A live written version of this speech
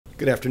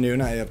Good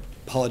afternoon. I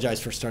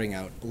apologize for starting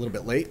out a little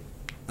bit late,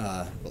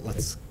 but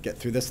let's get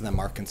through this and then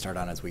Mark can start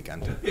on his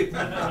weekend.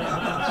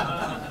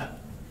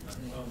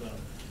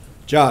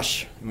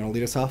 Josh, you want to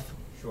lead us off?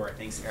 Sure,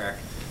 thanks, Eric.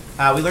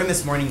 We learned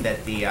this morning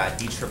that the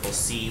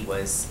DCCC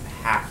was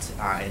hacked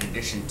in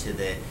addition to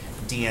the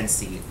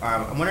DNC.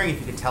 I'm wondering if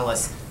you could tell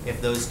us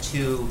if those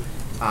two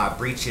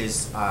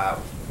breaches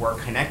were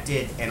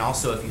connected, and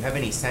also if you have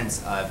any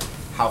sense of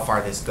how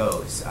far this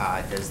goes.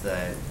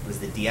 Was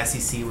the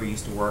DSCC where you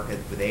used to work,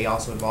 were they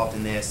also involved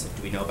in this?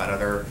 Do we know about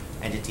other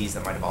entities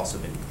that might have also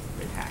been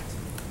hacked?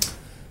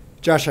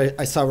 Josh,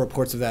 I saw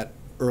reports of that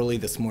early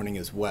this morning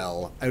as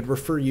well. I would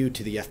refer you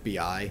to the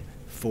FBI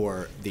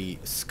for the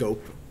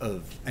scope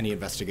of any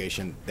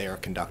investigation they are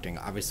conducting.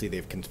 Obviously,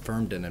 they've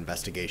confirmed an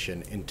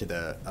investigation into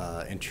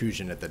the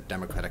intrusion at the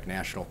Democratic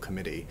National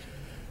Committee.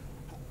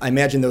 I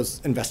imagine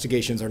those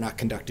investigations are not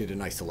conducted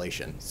in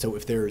isolation. So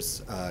if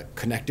there's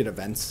connected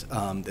events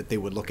that they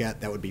would look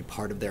at, that would be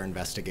part of their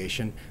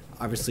investigation.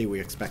 Obviously,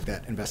 we expect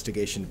that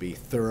investigation to be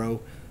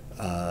thorough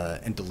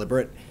and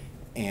deliberate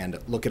and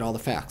look at all the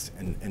facts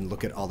and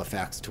look at all the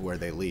facts to where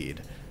they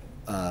lead.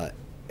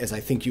 As I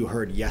think you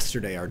heard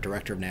yesterday, our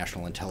Director of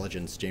National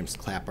Intelligence, James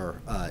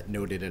Clapper,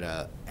 noted at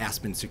a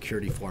Aspen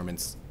security forum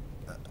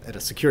at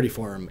a security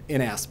forum in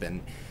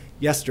Aspen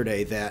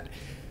yesterday that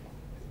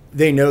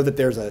they know that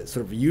there's a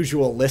sort of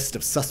usual list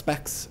of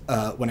suspects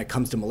when it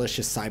comes to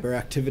malicious cyber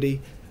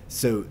activity.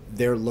 So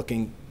they're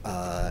looking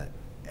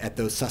at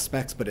those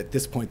suspects, but at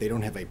this point they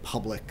don't have a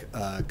public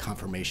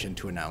confirmation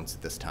to announce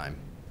at this time.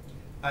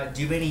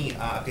 Do you have any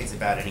updates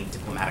about any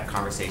diplomatic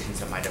conversations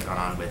that might have gone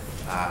on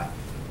with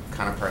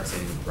counterparts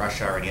in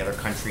Russia or any other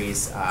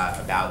countries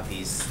about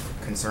these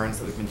concerns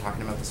that we've been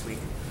talking about this week?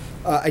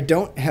 I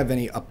don't have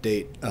any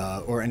update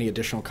or any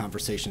additional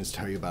conversations to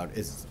tell you about.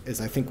 As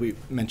I think we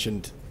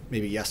mentioned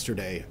maybe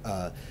yesterday,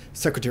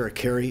 Secretary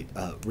Kerry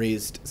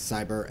raised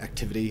cyber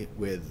activity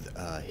with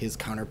his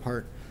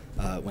counterpart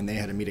when they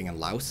had a meeting in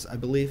Laos, I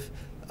believe,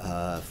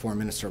 Foreign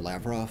Minister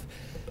Lavrov.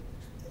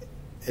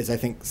 As I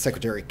think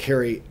Secretary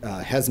Kerry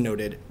has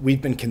noted,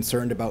 we've been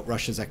concerned about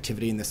Russia's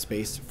activity in this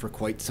space for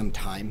quite some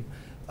time.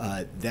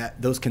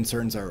 Those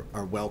concerns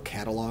are well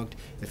cataloged.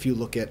 If you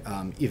look at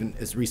even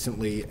as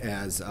recently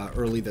as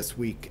early this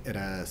week at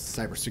a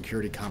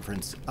cybersecurity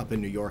conference up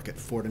in New York at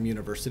Fordham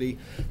University,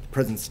 the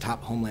President's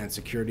top Homeland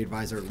Security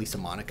advisor, Lisa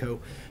Monaco,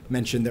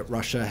 mentioned that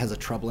Russia has a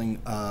troubling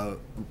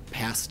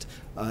past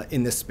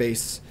in this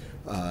space.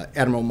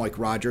 Admiral Mike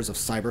Rogers of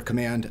Cyber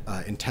Command,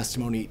 in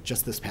testimony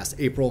just this past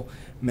April,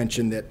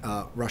 mentioned that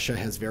Russia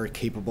has very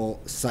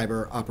capable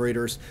cyber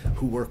operators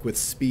who work with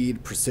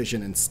speed,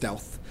 precision, and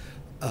stealth.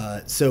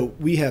 So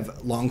we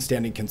have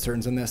longstanding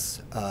concerns on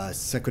this.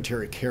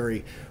 Secretary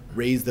Kerry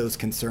raised those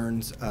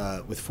concerns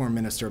with Foreign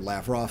Minister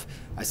Lavrov.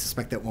 I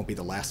suspect that won't be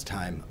the last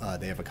time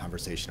they have a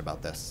conversation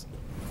about this.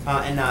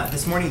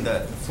 This morning, the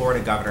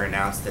Florida governor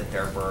announced that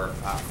there were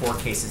 4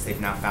 cases they've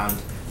now found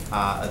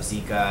of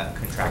Zika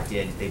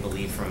contracted, they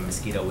believe, from a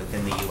mosquito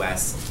within the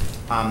U.S.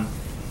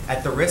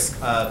 At the risk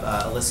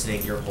of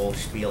eliciting your whole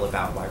spiel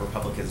about why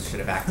Republicans should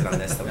have acted on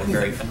this that we're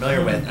very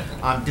familiar with,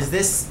 does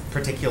this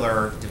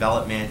particular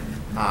development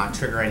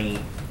trigger any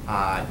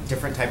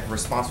different type of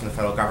response from the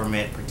federal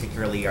government?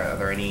 Particularly, are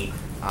there any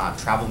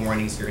travel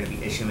warnings you're going to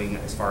be issuing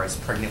as far as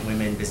pregnant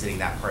women visiting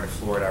that part of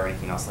Florida or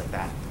anything else like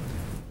that?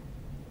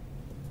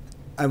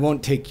 I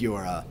won't take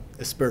your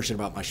aspersion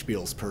about my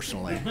spiels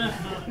personally.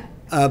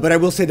 But I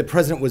will say the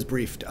president was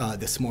briefed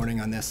this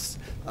morning on this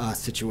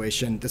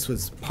situation. This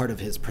was part of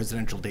his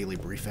presidential daily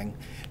briefing.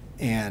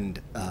 And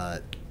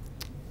the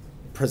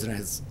president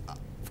has,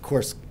 of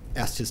course,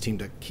 asked his team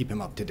to keep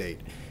him up to date.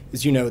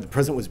 As you know, the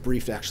president was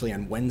briefed actually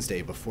on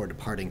Wednesday before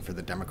departing for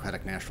the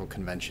Democratic National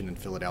Convention in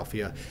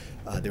Philadelphia.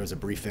 There was a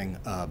briefing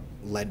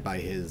led by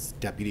his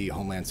Deputy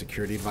Homeland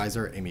Security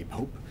Advisor, Amy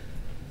Pope.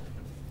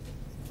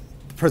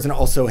 The president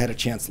also had a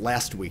chance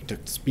last week to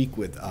speak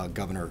with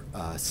Governor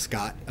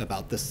Scott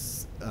about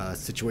this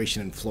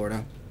situation in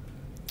Florida.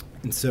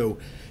 And so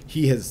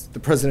the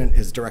president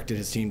has directed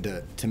his team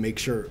to make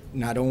sure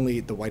not only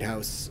the White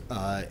House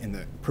and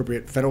the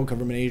appropriate federal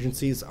government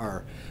agencies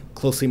are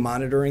closely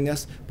monitoring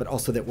this, but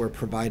also that we're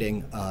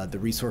providing the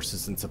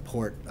resources and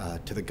support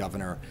to the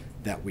governor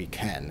that we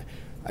can.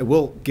 I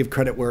will give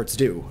credit where it's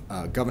due.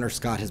 Governor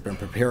Scott has been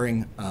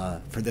preparing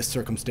for this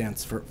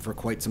circumstance for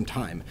quite some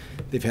time.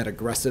 They've had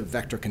aggressive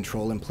vector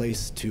control in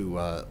place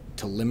to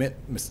limit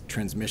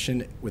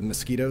transmission with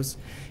mosquitoes.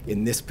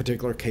 In this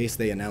particular case,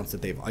 they announced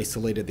that they've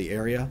isolated the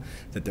area,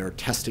 that they're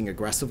testing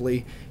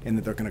aggressively, and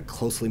that they're going to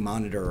closely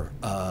monitor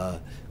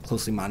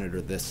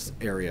this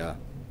area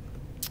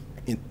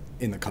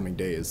in the coming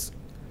days.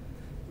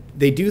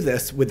 They do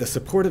this with the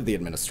support of the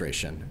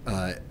administration.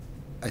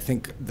 I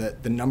think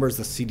that the numbers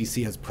the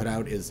CDC has put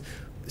out is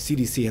the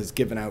CDC has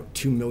given out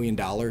 $2 million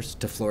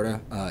to Florida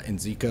in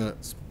Zika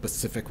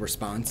specific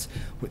response.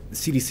 The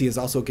CDC has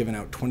also given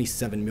out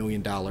 $27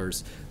 million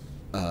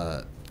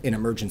in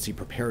emergency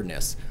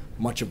preparedness,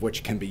 much of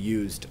which can be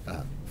used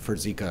for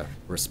Zika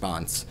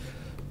response.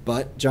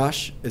 But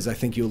Josh, as I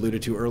think you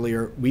alluded to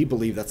earlier, we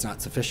believe that's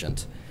not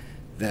sufficient.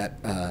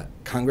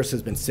 Congress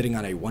has been sitting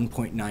on a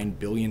 $1.9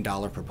 billion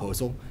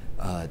proposal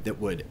that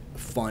would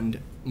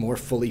more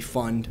fully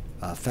fund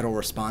federal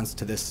response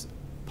to this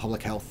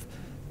public health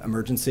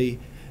emergency.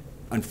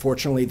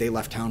 Unfortunately, they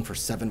left town for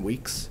 7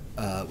 weeks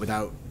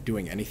without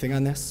doing anything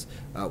on this.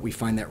 We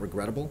find that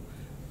regrettable.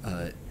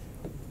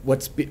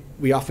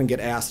 We often get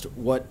asked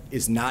what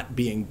is not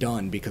being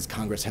done because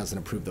Congress hasn't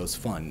approved those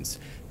funds.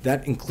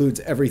 That includes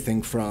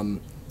everything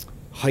from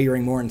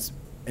hiring more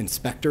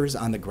inspectors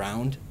on the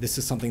ground. This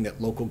is something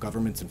that local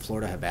governments in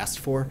Florida have asked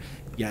for,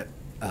 yet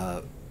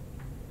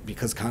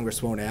because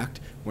Congress won't act,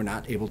 we're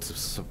not able to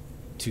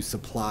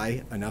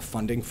supply enough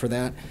funding for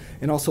that.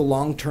 And also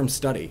long-term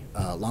study,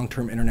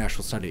 long-term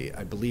international study.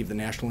 I believe the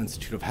National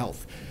Institute of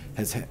Health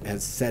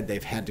has said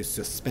they've had to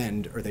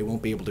suspend or they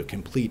won't be able to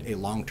complete a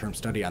long-term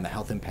study on the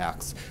health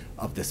impacts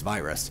of this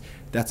virus.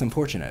 That's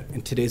unfortunate.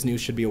 And today's news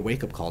should be a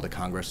wake-up call to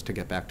Congress to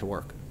get back to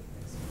work.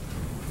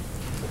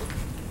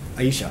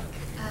 Aisha.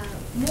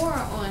 More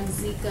on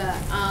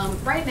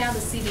Zika. Right now the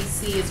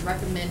CDC is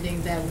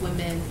recommending that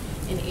women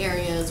in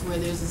areas where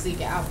there's a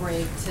Zika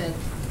outbreak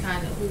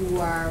who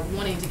are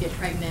wanting to get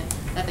pregnant,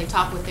 that they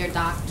talk with their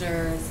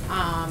doctors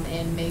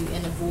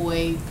and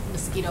avoid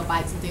mosquito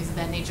bites and things of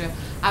that nature.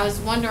 I was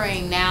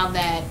wondering, now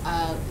that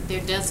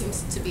there does seem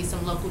to be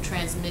some local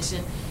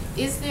transmission,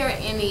 is there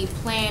any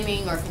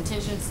planning or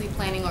contingency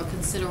planning or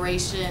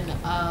consideration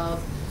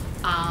of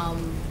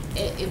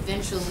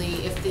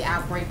eventually, if the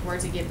outbreak were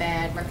to get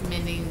bad,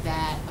 recommending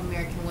that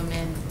American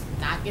women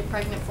not get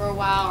pregnant for a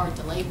while, or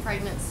delay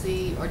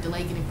pregnancy, or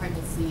delay getting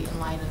pregnancy in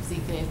light of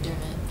Zika if they're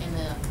in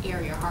the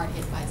area hard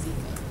hit by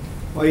Zika?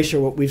 Well,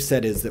 Aisha, what we've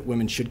said is that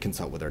women should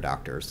consult with their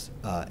doctors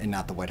and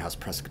not the White House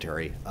press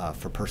secretary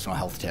for personal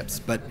health tips.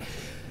 But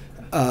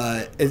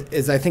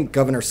as I think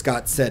Governor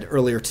Scott said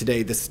earlier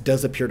today, this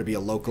does appear to be a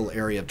local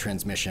area of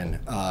transmission,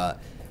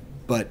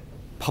 but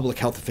public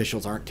health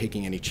officials aren't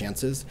taking any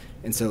chances,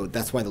 and so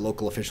that's why the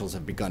local officials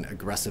have begun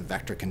aggressive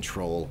vector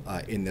control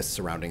in this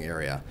surrounding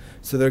area.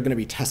 So they're going to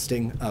be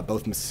testing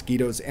both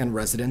mosquitoes and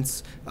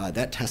residents.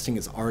 That testing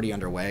is already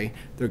underway.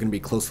 They're going to be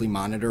closely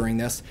monitoring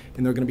this,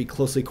 and they're going to be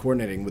closely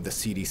coordinating with the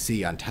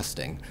CDC on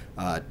testing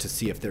to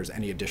see if there's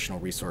any additional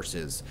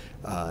resources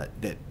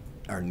that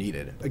are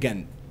needed.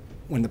 Again,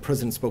 when the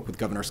president spoke with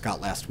Governor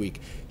Scott last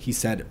week, he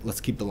said, let's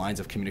keep the lines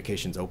of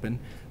communications open.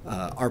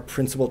 Our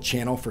principal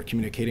channel for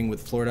communicating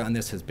with Florida on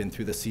this has been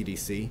through the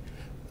CDC.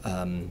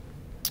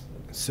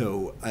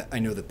 So I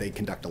know that they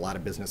conduct a lot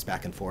of business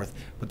back and forth,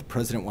 but the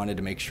president wanted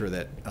to make sure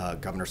that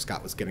Governor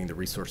Scott was getting the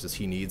resources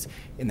he needs,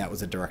 and that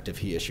was a directive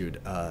he issued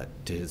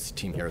to his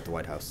team here at the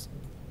White House.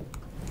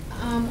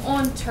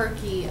 On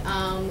Turkey,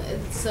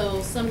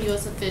 so some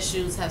U.S.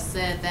 officials have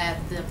said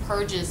that the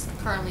purges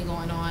currently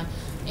going on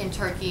in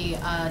Turkey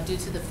due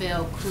to the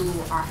failed coup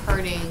are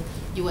hurting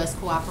U.S.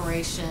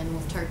 cooperation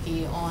with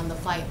Turkey on the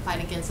fight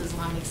against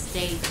Islamic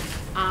State.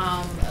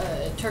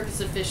 Turkish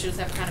officials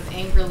have kind of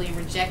angrily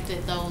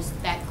rejected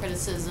that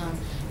criticism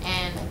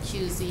and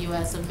accused the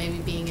U.S. of maybe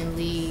being in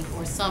league,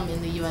 or some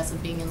in the U.S.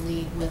 of being in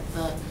league with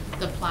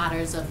the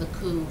plotters of the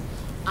coup.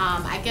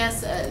 I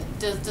guess,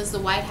 does the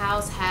White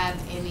House have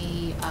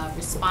any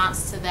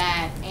response to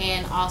that?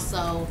 And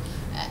also,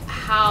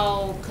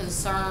 how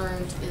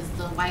concerned is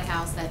the White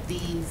House that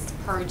these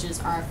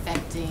purges are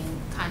affecting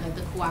kind of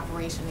the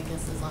cooperation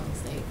against Islamic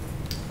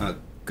State?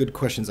 Good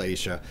questions,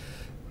 Aisha.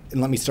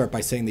 And let me start by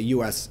saying the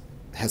U.S.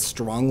 has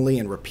strongly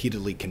and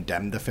repeatedly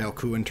condemned the failed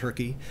coup in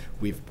Turkey.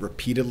 We've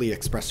repeatedly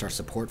expressed our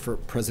support for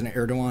President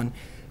Erdogan,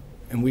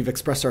 and we've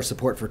expressed our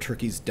support for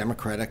Turkey's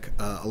democratic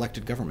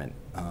elected government,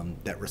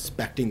 that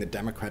respecting the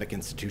democratic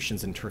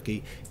institutions in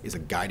Turkey is a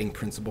guiding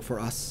principle for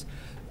us,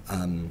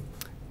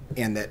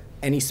 and that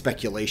any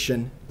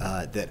speculation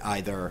that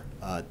either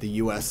the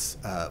U.S.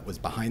 was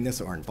behind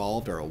this or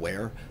involved or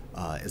aware,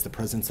 as the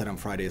president said on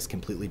Friday, is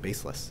completely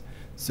baseless.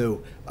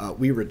 So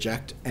we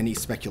reject any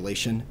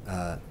speculation.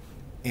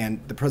 And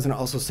the president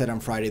also said on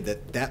Friday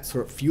that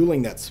sort of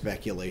fueling that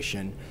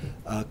speculation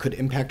could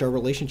impact our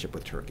relationship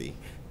with Turkey.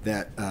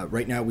 That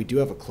right now we do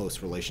have a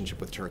close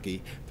relationship with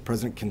Turkey. The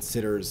president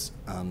considers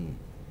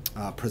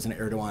President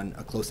Erdogan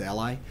a close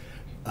ally.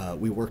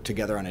 We work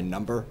together on a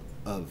number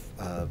of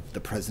the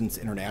president's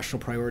international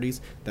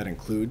priorities. That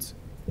includes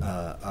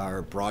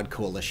our broad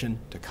coalition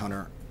to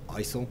counter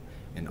ISIL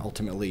and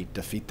ultimately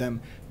defeat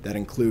them. That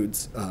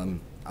includes,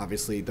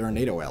 obviously, they're a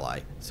NATO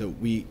ally. So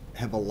we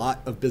have a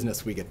lot of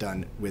business we get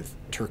done with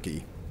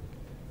Turkey.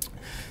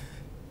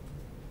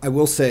 I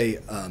will say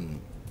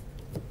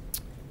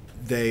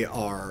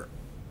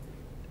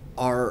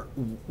our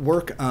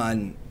work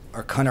on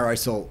our counter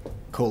ISIL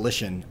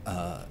coalition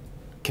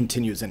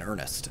continues in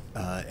earnest,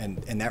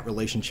 and that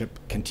relationship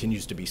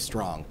continues to be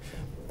strong.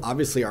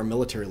 Obviously, our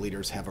military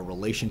leaders have a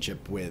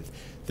relationship with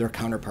their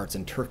counterparts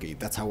in Turkey.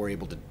 That's how we're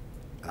able to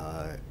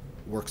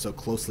work so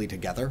closely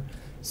together.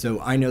 So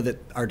I know that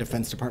our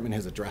Defense Department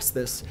has addressed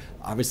this.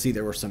 Obviously,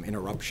 there were some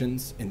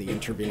interruptions in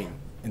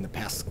the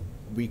past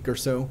week or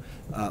so,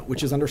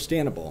 which is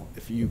understandable.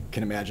 If you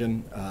can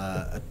imagine,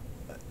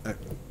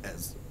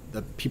 as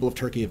the people of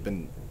Turkey have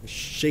been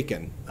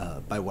shaken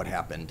by what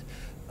happened.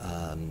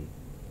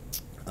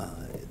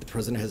 The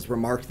president has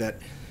remarked that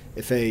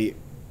if a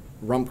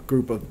rump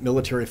group of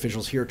military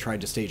officials here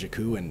tried to stage a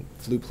coup and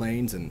flew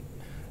planes and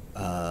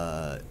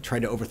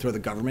tried to overthrow the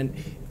government,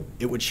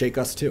 it would shake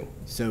us too.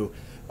 So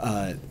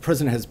the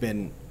president has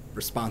been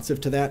responsive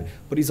to that,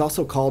 but he's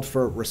also called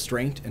for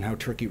restraint in how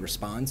Turkey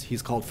responds.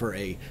 He's called for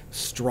a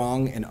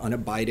strong and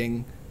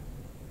unabiding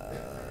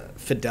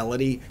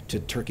fidelity to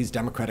Turkey's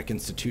democratic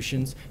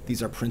institutions.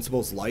 These are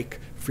principles like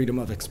freedom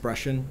of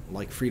expression,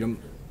 like freedom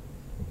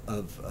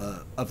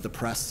of the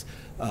press,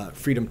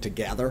 freedom to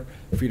gather,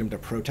 freedom to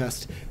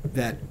protest,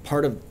 that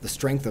part of the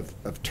strength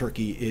of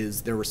Turkey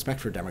is their respect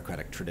for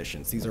democratic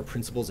traditions. These are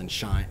principles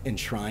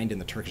enshrined in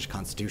the Turkish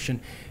constitution,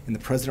 and the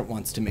president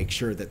wants to make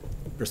sure that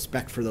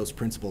respect for those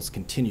principles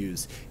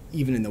continues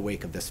even in the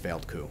wake of this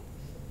failed coup.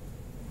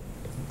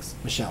 Thanks.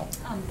 Michelle.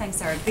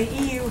 Thanks, Eric. The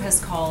EU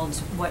has called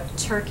what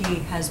Turkey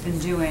has been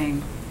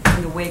doing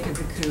in the wake of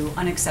the coup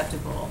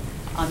unacceptable.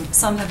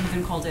 Some have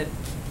even called it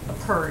a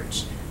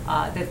purge.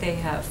 That they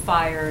have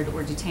fired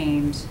or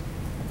detained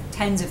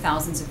tens of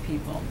thousands of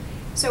people.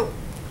 So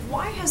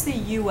why has the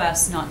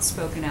U.S. not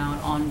spoken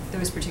out on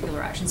those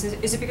particular actions?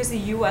 Is it because the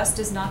U.S.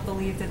 does not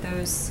believe that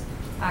those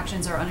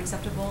actions are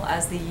unacceptable,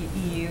 as the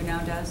EU now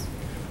does?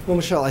 Well,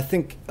 Michelle, I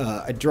think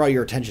I draw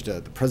your attention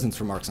to the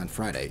president's remarks on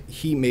Friday.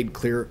 He made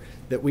clear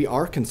that we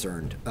are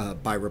concerned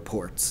by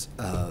reports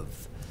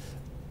of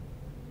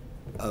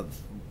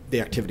the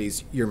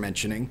activities you're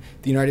mentioning.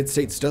 The United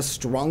States does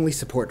strongly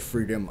support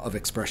freedom of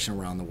expression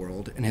around the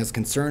world and has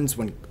concerns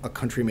when a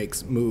country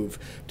makes move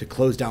to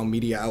close down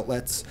media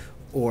outlets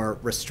or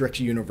restrict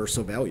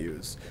universal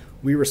values.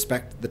 We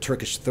expect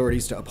Turkish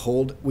authorities to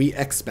uphold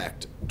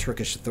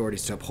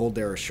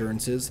their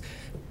assurances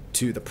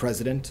to the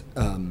president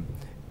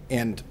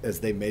and,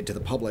 as they made to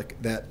the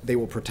public, that they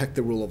will protect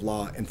the rule of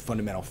law and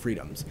fundamental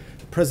freedoms.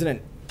 The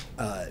president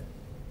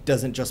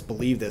doesn't just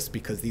believe this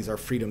because these are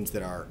freedoms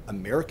that are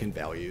American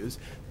values,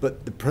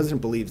 but the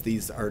president believes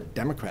these are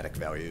democratic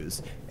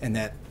values and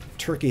that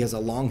Turkey has a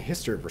long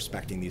history of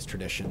respecting these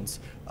traditions.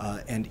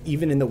 And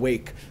even in the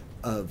wake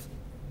of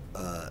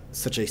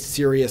such a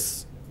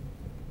serious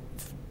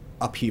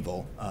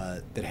upheaval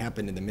that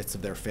happened in the midst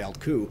of their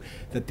failed coup,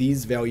 that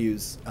these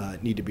values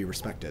need to be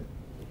respected.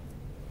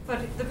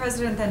 But the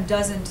president then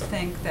doesn't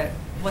think that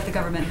what the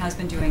government has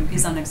been doing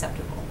is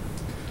unacceptable.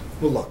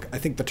 Well, look, I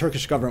think the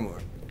Turkish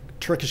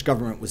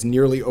government was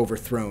nearly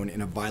overthrown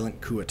in a violent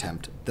coup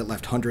attempt that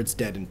left hundreds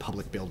dead and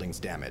public buildings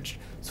damaged.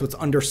 So it's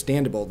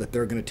understandable that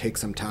they're going to take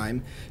some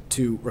time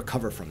to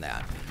recover from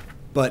that.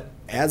 But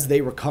as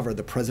they recover,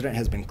 the president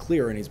has been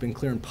clear, and he's been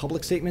clear in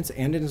public statements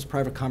and in his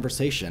private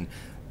conversation,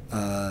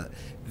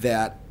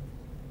 that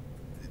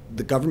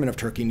the government of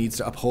Turkey needs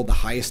to uphold the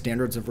highest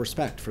standards of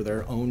respect for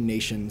their own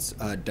nation's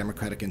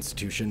democratic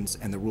institutions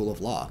and the rule of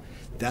law.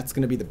 That's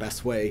going to be the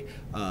best way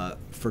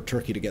for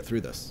Turkey to get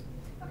through this.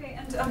 Okay,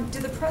 and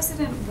did the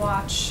president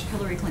watch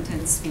Hillary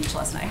Clinton's speech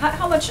last night?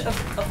 How much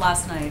of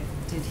last night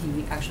did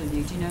he actually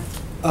view? Do you know?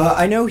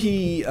 I know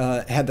he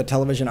had the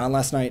television on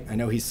last night. I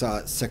know he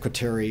saw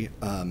Secretary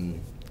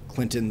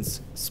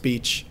Clinton's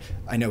speech.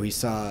 I know he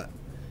saw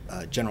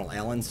General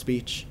Allen's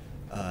speech.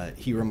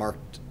 He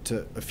remarked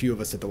to a few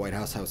of us at the White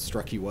House how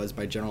struck he was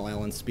by General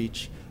Allen's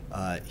speech.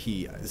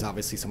 He is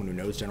obviously someone who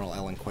knows General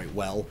Allen quite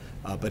well,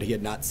 but he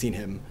had not seen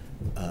him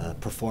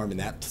perform in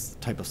that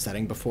type of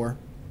setting before.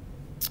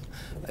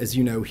 As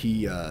you know,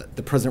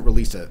 the president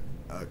released a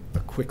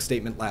quick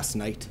statement last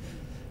night,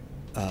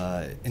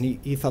 and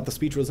he thought the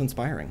speech was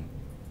inspiring.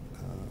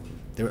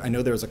 I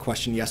know there was a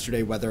question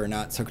yesterday whether or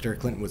not Secretary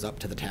Clinton was up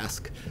to the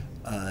task.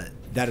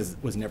 That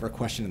was never a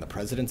question in the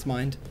president's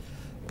mind.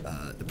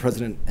 The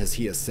president, as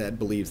he has said,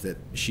 believes that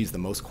she's the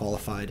most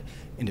qualified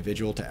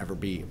individual to ever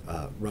be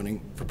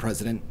running for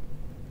president.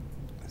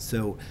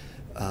 So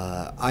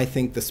I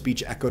think the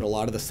speech echoed a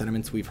lot of the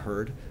sentiments we've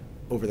heard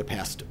over the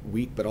past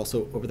week, but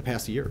also over the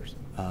past years,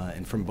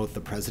 and from both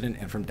the president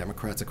and from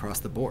Democrats across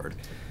the board.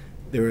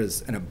 There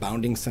is an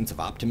abounding sense of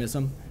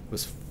optimism. It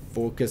was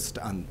focused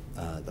on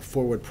the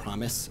forward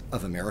promise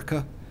of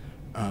America.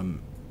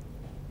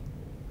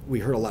 We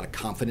heard a lot of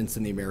confidence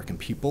in the American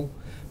people,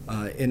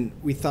 and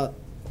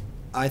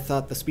I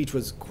thought the speech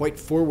was quite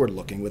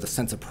forward-looking with a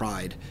sense of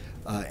pride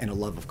and a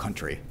love of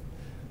country.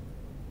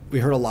 We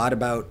heard a lot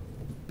about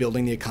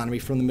building the economy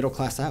from the middle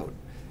class out.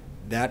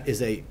 That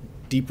is a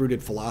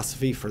deep-rooted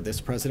philosophy for this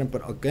president,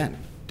 but again,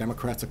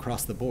 Democrats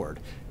across the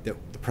board. That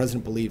the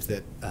president believes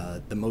that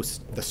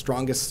the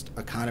strongest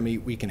economy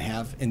we can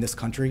have in this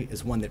country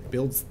is one that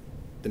builds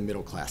the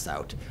middle class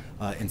out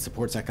and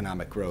supports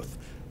economic growth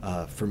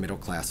for middle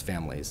class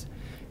families.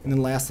 And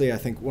then lastly, I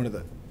think one of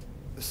the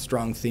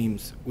strong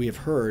themes we have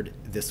heard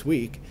this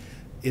week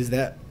is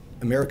that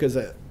America is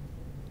a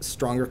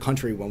stronger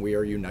country when we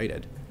are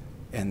united,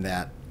 and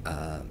that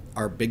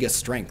our biggest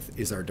strength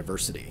is our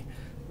diversity.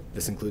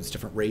 This includes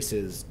different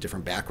races,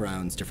 different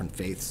backgrounds, different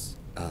faiths.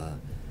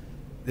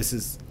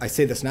 I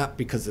say this not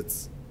because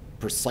it's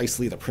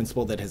precisely the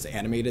principle that has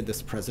animated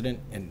this president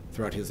and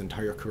throughout his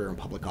entire career in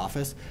public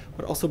office,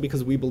 but also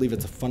because we believe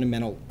it's a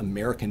fundamental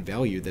American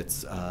value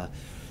that's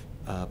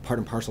part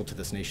and parcel to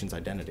this nation's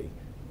identity.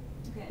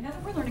 Okay, now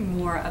that we're learning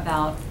more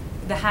about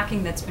the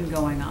hacking that's been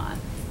going on,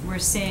 we're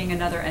seeing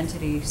another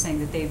entity saying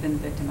that they've been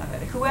the victim of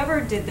it.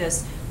 Whoever did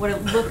this, what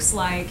it looks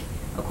like,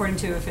 according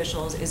to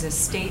officials, is a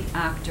state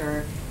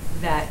actor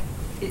that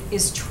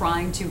is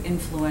trying to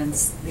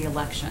influence the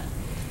election.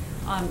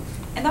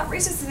 And that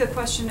raises the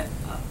question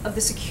of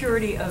the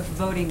security of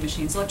voting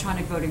machines,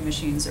 electronic voting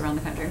machines around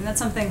the country. And that's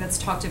something that's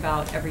talked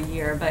about every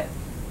year. But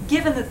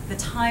given the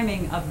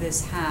timing of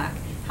this hack,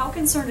 how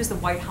concerned is the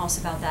White House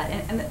about that?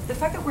 And the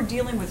fact that we're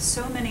dealing with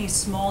so many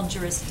small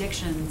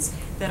jurisdictions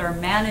that are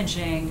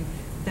managing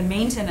the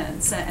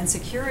maintenance and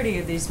security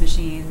of these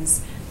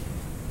machines,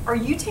 are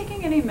you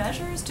taking any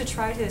measures to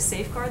try to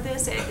safeguard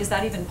this? Is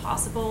that even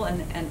possible,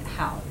 and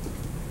how?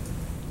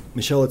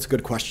 Michelle, it's a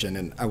good question,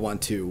 and I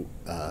want to,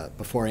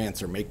 before I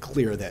answer, make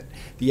clear that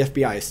the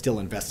FBI is still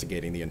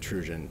investigating the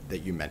intrusion that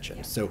you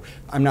mentioned. So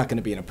I'm not going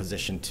to be in a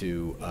position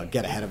to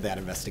get ahead of that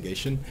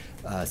investigation.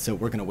 So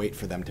we're going to wait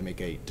for them to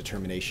make a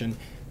determination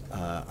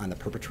on the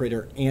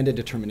perpetrator and a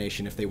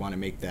determination if they want to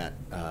make that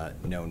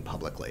known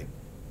publicly.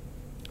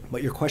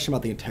 But your question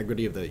about the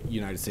integrity of the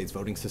United States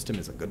voting system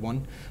is a good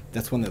one.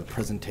 That's one that the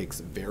president takes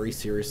very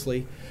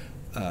seriously.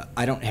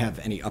 I don't have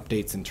any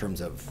updates in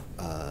terms of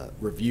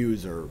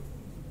reviews or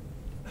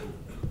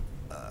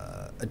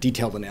a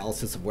detailed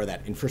analysis of where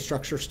that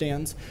infrastructure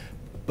stands,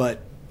 but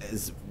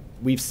as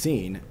we've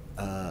seen,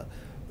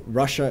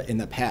 Russia in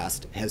the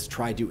past has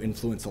tried to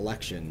influence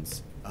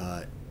elections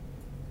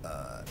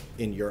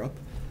in Europe,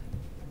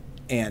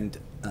 and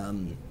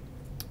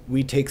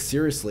we take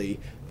seriously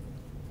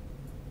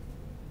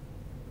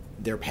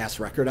their past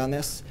record on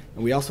this,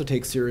 and we also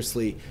take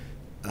seriously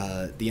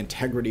the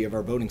integrity of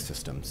our voting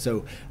system.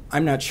 So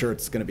I'm not sure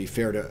it's going to be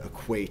fair to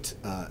equate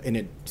in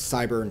a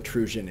cyber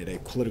intrusion at a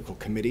political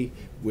committee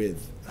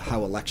with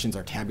how elections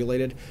are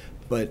tabulated,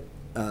 but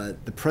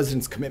the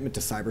president's commitment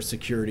to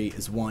cybersecurity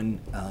is one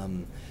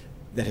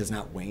that has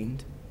not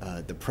waned.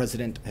 The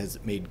president has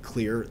made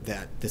clear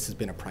that this has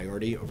been a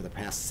priority over the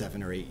past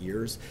 7 or 8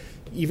 years.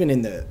 Even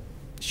in the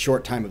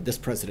short time of this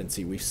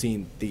presidency, we've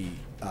seen the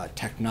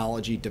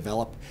technology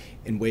develop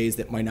in ways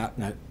that might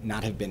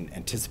not have been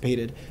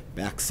anticipated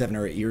back 7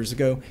 or 8 years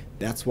ago.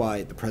 That's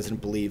why the president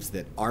believes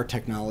that our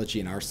technology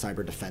and our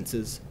cyber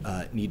defenses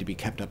need to be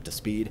kept up to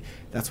speed.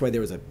 That's why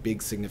there was a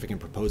big significant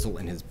proposal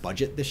in his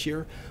budget this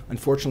year.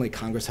 Unfortunately,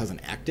 Congress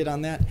hasn't acted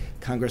on that.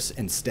 Congress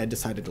instead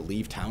decided to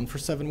leave town for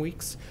 7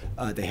 weeks.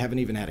 They haven't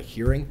even had a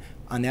hearing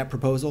on that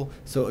proposal.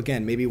 So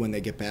again, maybe when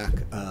they get back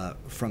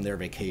from their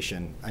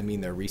vacation,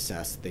 their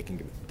recess, they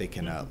can take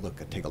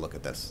a look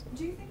at this.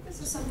 Do you think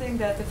this is something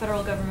that the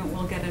federal government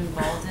will get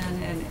involved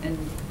in? And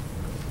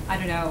I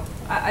don't know.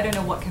 I don't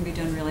know what can be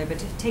done really,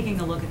 but taking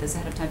a look at this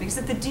ahead of time, because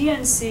at the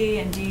DNC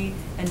and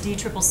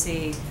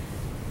DCCC,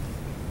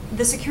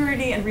 the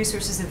security and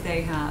resources that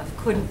they have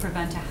couldn't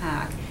prevent a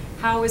hack.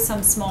 How is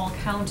some small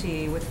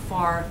county with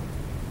far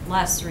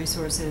less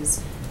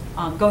resources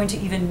going to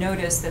even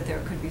notice that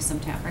there could be some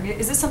tampering?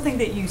 Is this something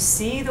that you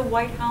see the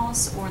White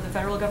House or the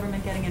federal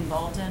government getting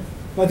involved in?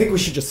 Well, I think we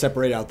should just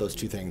separate out those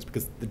two things,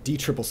 because the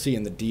DCCC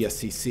and the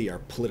DSCC are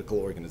political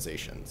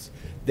organizations.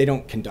 They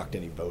don't conduct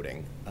any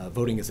voting.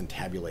 Voting isn't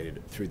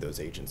tabulated through those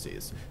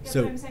agencies. Yeah,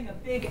 so but I'm saying a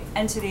big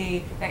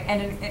entity,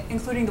 and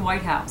including the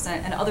White House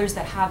and others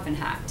that have been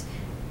hacked,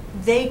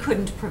 they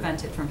couldn't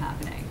prevent it from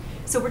happening.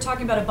 So we're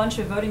talking about a bunch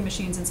of voting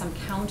machines in some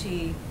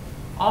county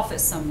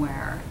office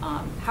somewhere.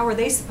 How are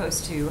they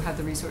supposed to have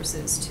the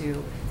resources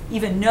to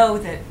even know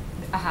that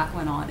a hack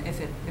went on if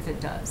it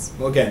does?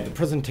 Well, again, the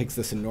president takes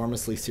this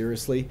enormously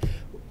seriously.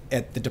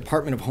 At the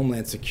Department of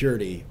Homeland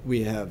Security,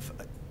 we have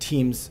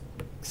teams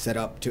set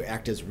up to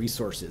act as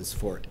resources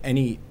for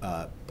any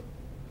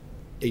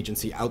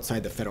agency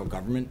outside the federal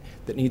government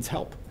that needs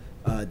help,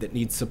 that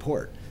needs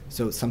support.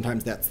 So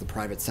sometimes that's the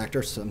private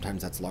sector,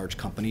 sometimes that's large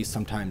companies,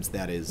 sometimes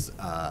that is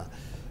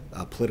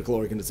political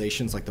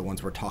organizations like the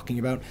ones we're talking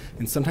about,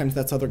 and sometimes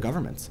that's other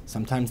governments.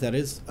 Sometimes that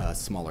is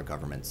smaller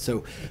governments.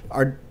 So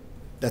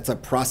that's a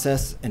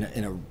process and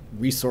a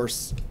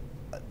resource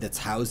that's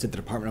housed at the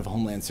Department of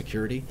Homeland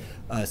Security.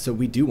 So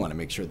we do want to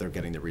make sure they're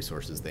getting the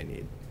resources they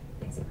need.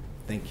 Thanks.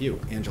 Thank you.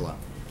 Angela.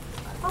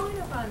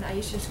 Following up on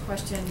Aisha's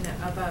question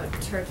about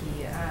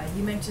Turkey,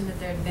 you mentioned that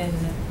there had been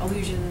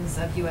allusions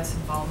of U.S.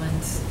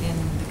 involvement in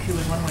the coup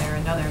in one way or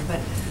another,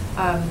 but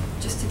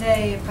just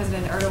today,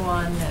 President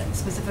Erdogan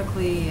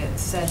specifically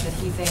said that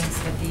he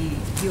thinks that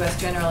the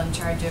U.S. general in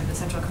charge of the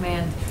Central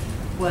Command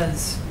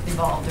was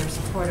involved or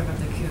supportive of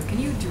the coup. Can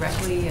you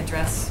directly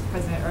address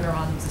President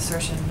Erdogan's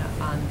assertion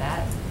on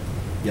that?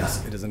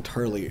 Yes, it is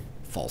entirely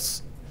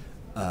false.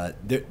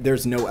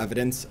 There's no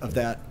evidence of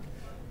that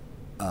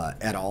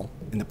at all.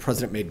 And the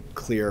president made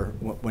clear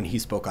when he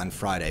spoke on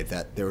Friday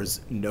that there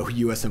was no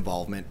U.S.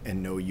 involvement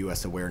and no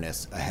U.S.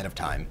 awareness ahead of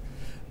time.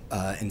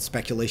 And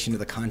speculation to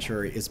the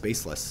contrary is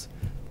baseless.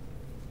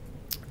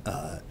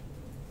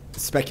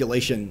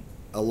 Speculation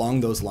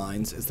along those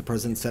lines, as the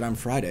president said on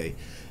Friday,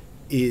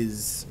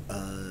 is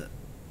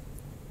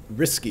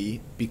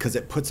risky because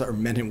it puts our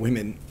men and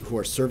women who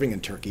are serving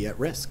in Turkey at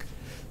risk.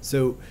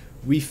 So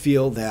we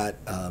feel that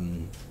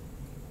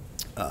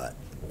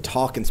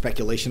talk and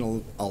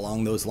speculation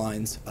along those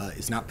lines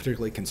is not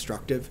particularly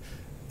constructive.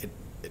 It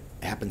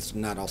happens to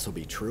not also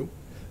be true.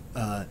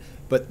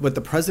 But what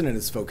the president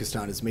is focused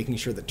on is making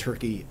sure that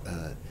Turkey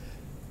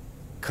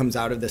comes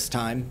out of this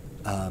time,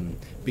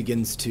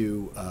 begins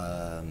to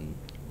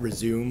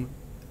resume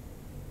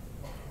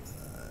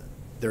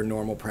their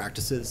normal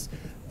practices,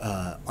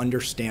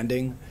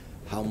 understanding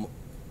how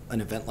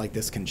an event like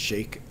this can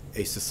shake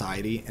a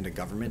society and a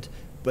government.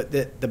 But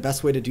the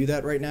best way to do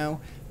that right now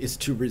is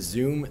to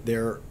resume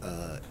their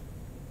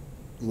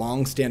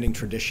long-standing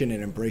tradition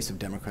and embrace of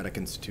democratic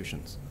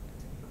institutions.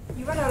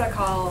 You went out a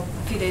call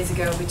a few days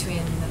ago between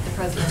the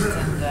president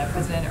and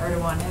President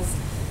Erdogan.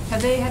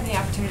 Have they had the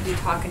opportunity to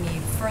talk any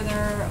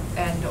further,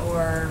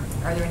 or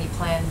are there any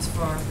plans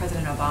for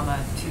President Obama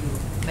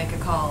to make a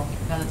call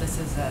now that this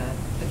has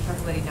been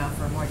percolating now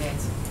for more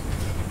days?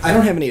 I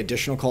don't have any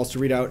additional calls to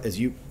read out. As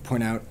you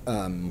point out,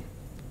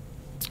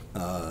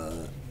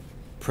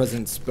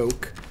 President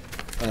spoke,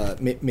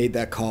 made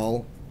that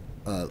call,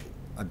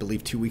 I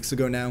believe 2 weeks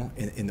ago now,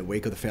 in the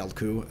wake of the failed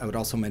coup. I would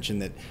also mention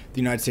that the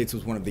United States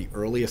was one of the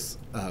earliest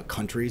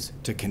countries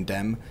to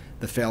condemn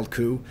the failed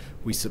coup.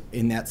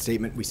 In that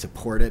statement, we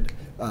supported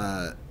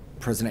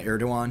President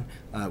Erdogan.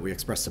 We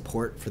expressed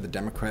support for the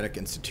democratic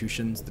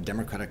institutions, the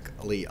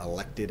democratically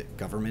elected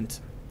government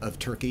of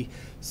Turkey.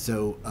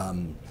 So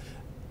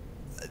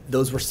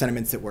those were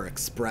sentiments that were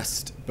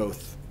expressed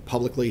both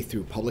publicly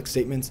through public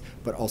statements,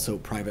 but also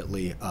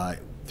privately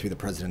through the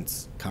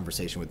president's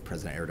conversation with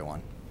President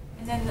Erdogan.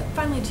 And then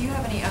finally, do you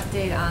have any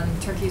update on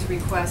Turkey's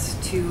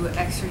request to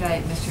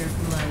extradite Mr.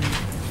 Gulen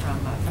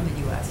from the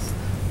U.S.?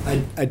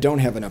 I don't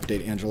have an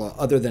update, Angela,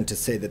 other than to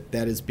say that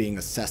that is being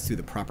assessed through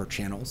the proper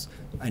channels.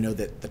 I know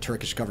that the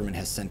Turkish government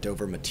has sent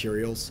over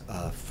materials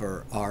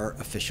for our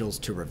officials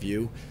to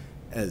review.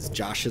 As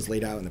Josh has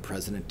laid out and the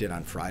president did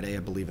on Friday,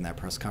 I believe, in that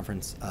press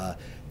conference,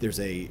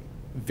 there's a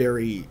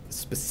very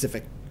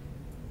specific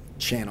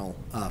channel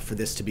for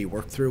this to be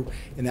worked through,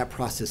 and that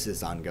process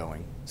is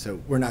ongoing. So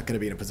we're not going to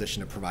be in a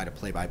position to provide a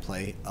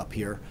play-by-play up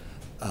here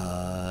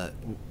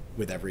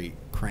with every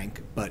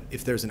crank, but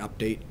if there's an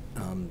update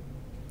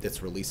that's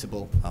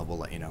releasable, we'll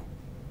let you know.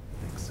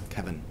 Thanks.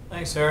 Kevin.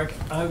 Thanks, Eric.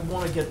 I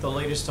want to get the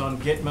latest on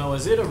Gitmo.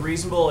 Is it a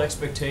reasonable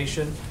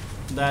expectation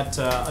that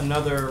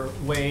another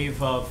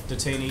wave of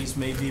detainees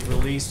may be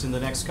released in the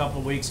next couple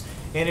of weeks?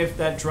 And if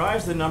that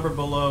drives the number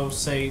below,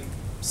 say,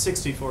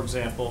 60, for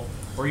example,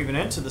 or even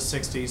into the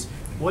 60s,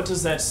 what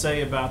does that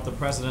say about the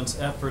president's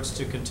efforts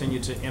to continue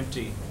to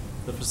empty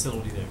the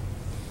facility there?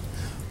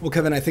 Well,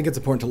 Kevin, I think it's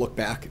important to look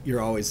back. You're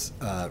always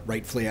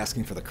rightfully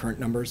asking for the current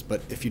numbers,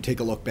 but if you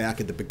take a look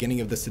back at the beginning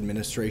of this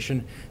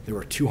administration, there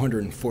were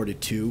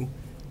 242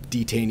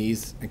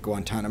 detainees at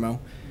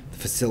Guantanamo, the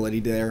facility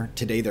there.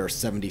 Today there are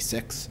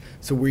 76.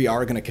 So we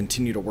are going to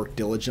continue to work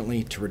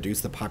diligently to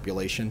reduce the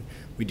population.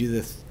 We do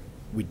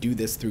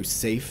this through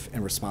safe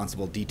and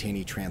responsible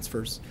detainee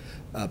transfers,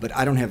 but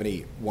I don't have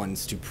any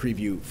ones to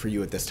preview for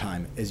you at this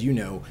time. As you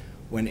know,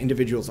 when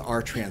individuals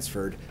are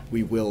transferred,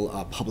 we will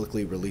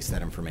publicly release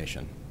that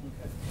information.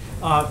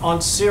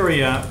 On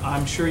Syria,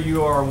 I'm sure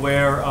you are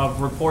aware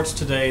of reports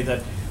today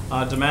that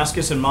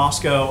Damascus and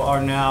Moscow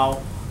are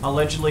now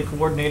allegedly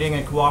coordinating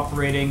and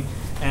cooperating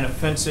an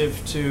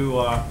offensive to,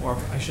 or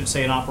I should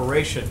say an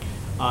operation,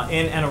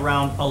 in and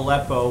around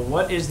Aleppo.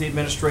 What is the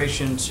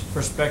administration's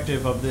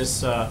perspective of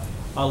this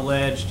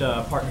alleged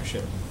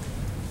partnership?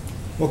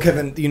 Well,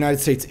 Kevin, the United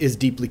States is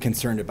deeply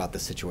concerned about the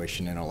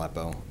situation in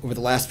Aleppo. Over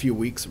the last few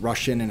weeks,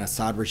 Russian and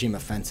Assad regime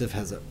offensive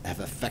have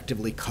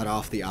effectively cut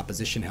off the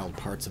opposition-held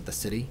parts of the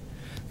city.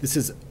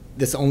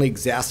 This only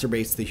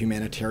exacerbates the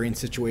humanitarian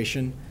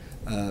situation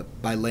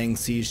by laying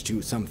siege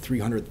to some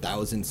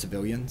 300,000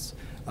 civilians.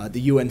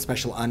 The UN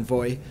Special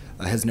Envoy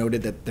has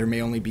noted that there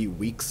may only be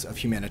weeks of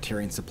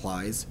humanitarian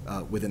supplies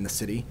within the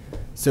city.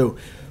 So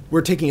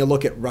we're taking a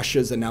look at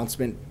Russia's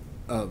announcement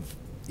of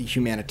the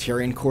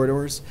humanitarian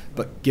corridors,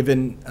 but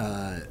given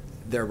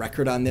their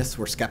record on this,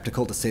 we're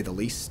skeptical to say the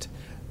least.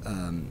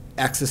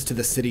 Access to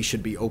the city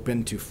should be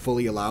open to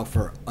fully allow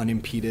for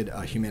unimpeded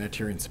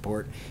humanitarian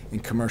support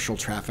and commercial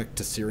traffic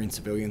to Syrian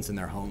civilians in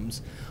their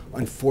homes.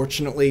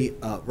 Unfortunately,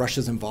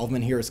 Russia's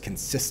involvement here is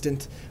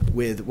consistent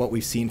with what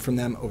we've seen from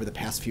them over the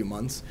past few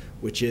months,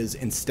 which is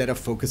instead of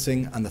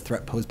focusing on the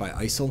threat posed by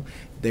ISIL,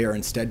 they are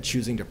instead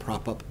choosing to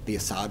prop up the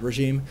Assad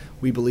regime.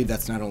 We believe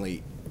that's not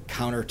only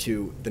counter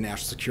to the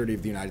national security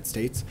of the United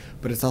States,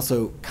 but it's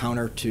also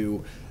counter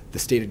to the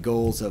stated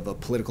goals of a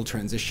political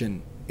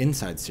transition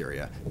inside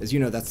Syria. As you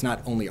know, that's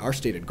not only our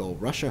stated goal,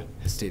 Russia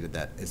has stated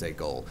that as a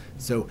goal.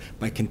 So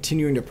by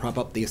continuing to prop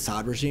up the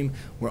Assad regime,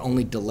 we're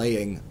only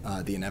delaying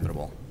the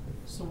inevitable.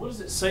 So what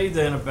does it say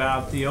then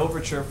about the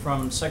overture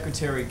from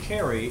Secretary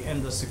Kerry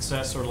and the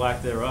success or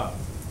lack thereof?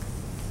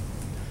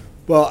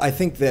 Well, I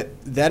think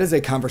that is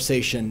a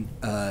conversation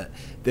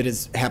that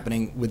is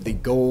happening with the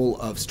goal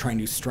of trying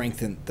to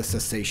strengthen the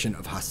cessation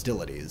of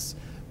hostilities.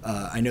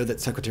 I know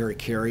that Secretary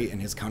Kerry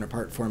and his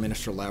counterpart, Foreign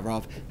Minister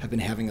Lavrov, have been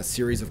having a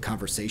series of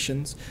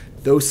conversations.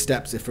 Those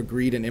steps, if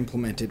agreed and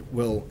implemented,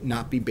 will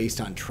not be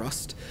based on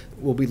trust.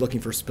 We'll be looking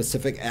for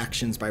specific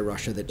actions by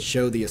Russia that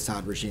show the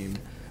Assad regime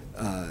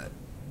that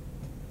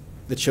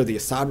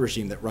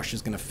Russia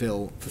is going to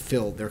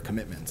fulfill their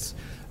commitments.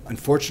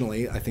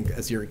 Unfortunately, I think,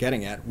 as you're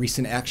getting at,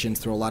 recent actions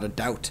throw a lot of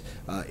doubt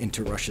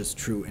into Russia's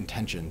true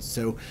intentions.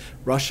 So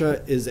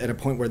Russia is at a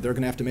point where they're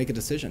going to have to make a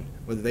decision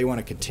whether they want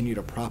to continue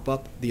to prop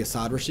up the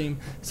Assad regime,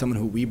 someone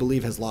who we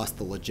believe has lost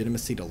the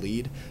legitimacy to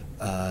lead,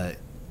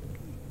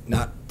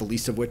 not the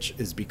least of which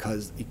is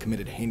because he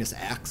committed heinous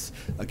acts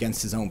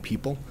against his own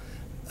people.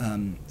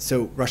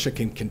 So Russia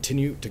can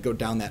continue to go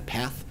down that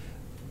path,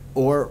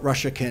 or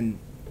Russia can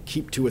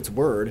keep to its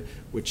word,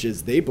 which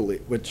is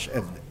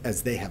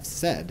as they have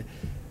said,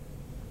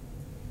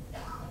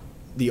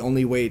 the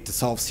only way to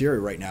solve Syria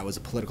right now is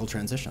a political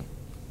transition.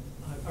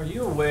 Are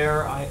you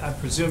aware, I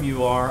presume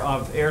you are,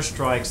 of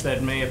airstrikes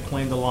that may have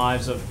claimed the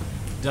lives of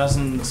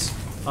dozens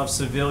of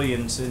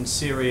civilians in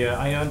Syria?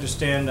 I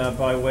understand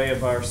by way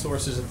of our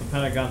sources at the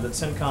Pentagon that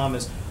CENTCOM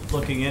is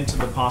looking into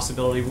the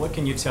possibility. What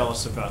can you tell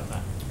us about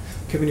that?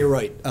 Kevin, you're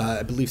right.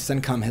 I believe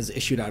CENTCOM has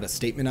issued out a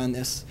statement on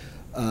this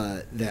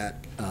that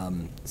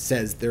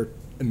says they're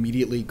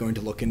immediately going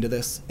to look into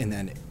this, and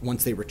then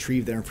once they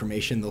retrieve their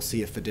information, they'll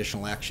see if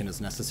additional action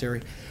is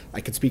necessary.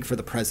 I could speak for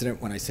the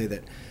president when I say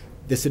that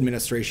this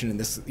administration and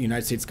this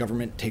United States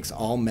government takes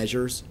all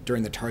measures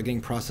during the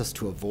targeting process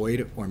to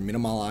avoid or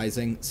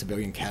minimizing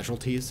civilian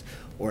casualties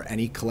or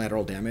any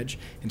collateral damage,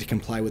 and to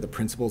comply with the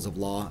principles of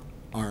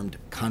law-armed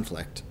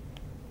conflict.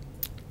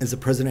 As the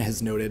president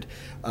has noted,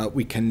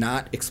 we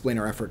cannot explain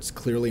our efforts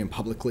clearly and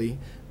publicly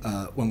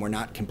when we're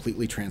not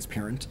completely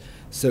transparent.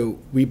 So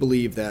we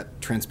believe that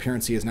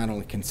transparency is not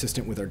only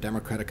consistent with our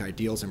democratic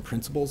ideals and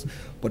principles,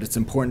 but it's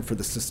important for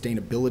the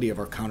sustainability of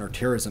our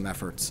counterterrorism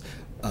efforts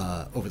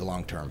over the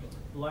long term.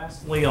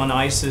 Lastly, on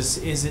ISIS,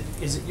 is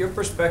it your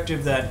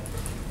perspective that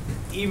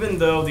even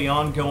though the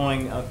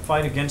ongoing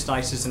fight against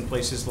ISIS in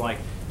places like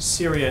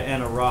Syria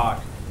and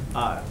Iraq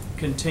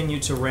continue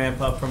to ramp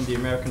up from the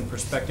American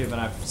perspective,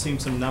 and I've seen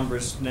some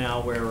numbers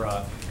now where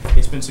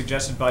it's been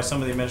suggested by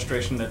some of the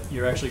administration that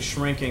you're actually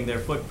shrinking their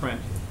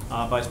footprint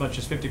by as much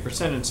as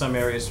 50% in some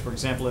areas, for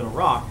example, in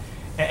Iraq,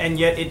 and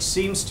yet it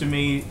seems to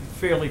me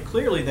fairly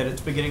clearly that it's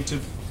beginning to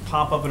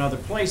pop up in other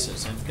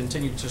places and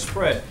continue to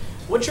spread.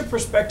 What's your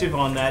perspective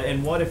on that,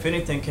 and what, if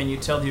anything, can you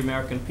tell the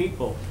American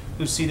people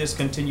who see this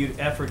continued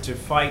effort to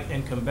fight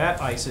and combat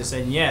ISIS,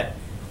 and yet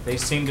they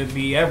seem to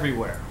be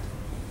everywhere?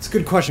 It's a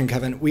good question,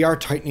 Kevin. We are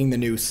tightening the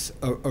noose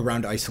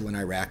around ISIL in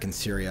Iraq and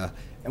Syria,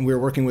 and we're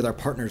working with our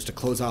partners to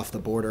close off the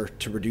border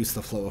to reduce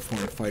the flow of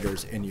foreign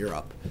fighters in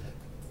Europe.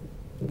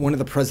 One of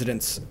the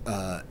president's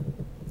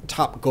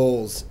top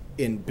goals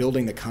in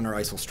building the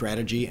counter-ISIL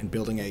strategy and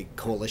building a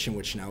coalition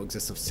which now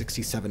exists of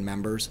 67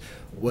 members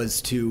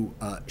was to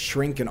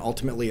shrink and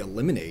ultimately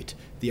eliminate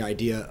the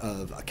idea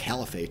of a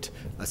caliphate,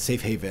 a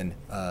safe haven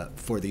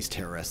for these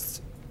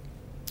terrorists.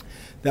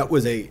 That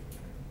was a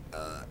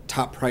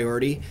top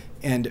priority,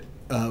 and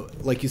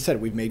like you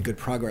said, we've made good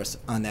progress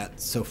on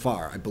that so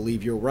far. I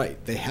believe you're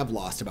right. They have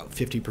lost about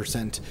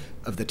 50%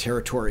 of the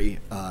territory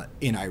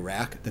in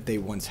Iraq that they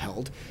once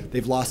held.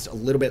 They've lost a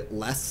little bit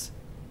less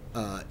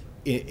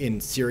in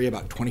Syria,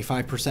 about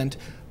 25%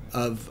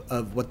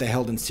 of what they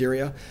held in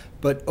Syria.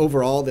 But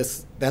overall,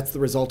 that's the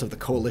result of the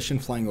coalition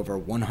flying over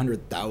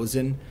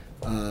 100,000,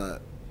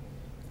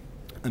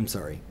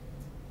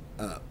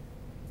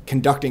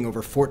 conducting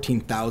over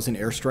 14,000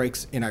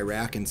 airstrikes in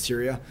Iraq and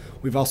Syria.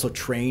 We've also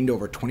trained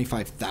over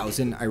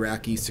 25,000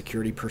 Iraqi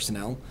security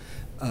personnel.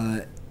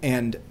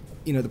 And,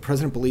 you know, the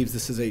president believes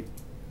this is a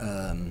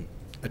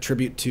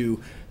tribute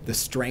to the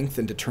strength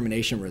and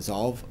determination and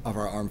resolve of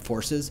our armed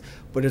forces,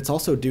 but it's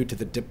also due to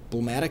the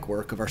diplomatic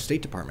work of our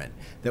State Department,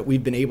 that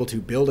we've been able to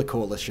build a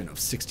coalition of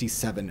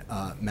 67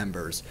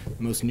 members.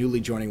 The most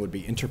newly joining would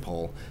be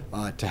Interpol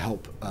to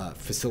help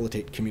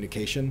facilitate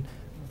communication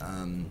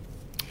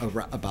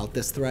about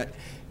this threat.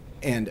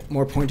 And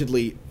more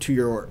pointedly, to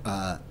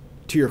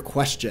your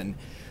question,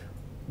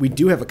 we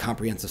do have a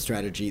comprehensive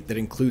strategy that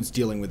includes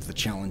dealing with the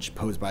challenge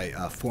posed by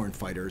foreign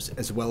fighters,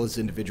 as well as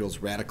individuals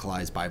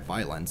radicalized by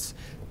violence.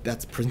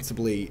 That's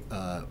principally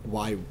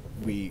why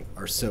we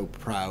are so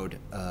proud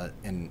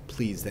and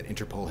pleased that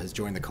Interpol has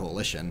joined the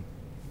coalition.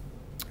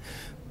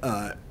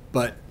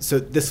 But so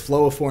this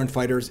flow of foreign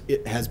fighters,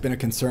 it has been a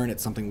concern.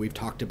 It's something we've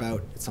talked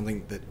about. It's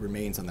something that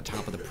remains on the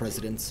top of the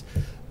president's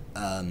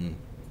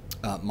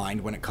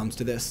mind when it comes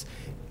to this,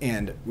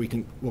 and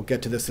we'll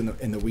get to this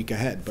in the week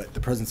ahead. But the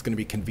president's going to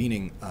be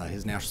convening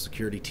his national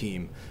security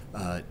team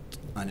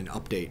on an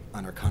update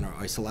on our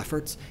counter-ISIL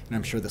efforts, and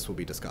I'm sure this will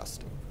be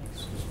discussed.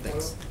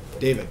 Thanks,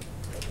 David.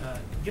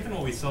 Given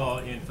what we saw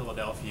in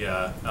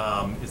Philadelphia,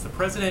 is the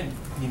president,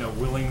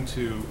 willing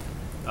to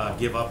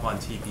give up on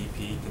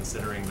TPP,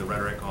 considering the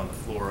rhetoric on the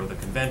floor of the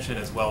convention,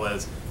 as well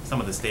as some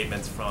of the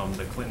statements from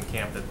the Clinton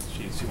camp that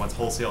she wants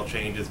wholesale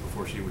changes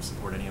before she would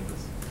support any of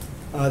this?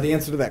 The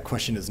answer to that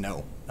question is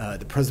no.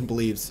 The president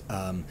believes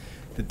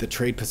that the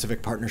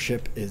Trade-Pacific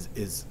Partnership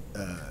is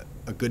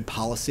a good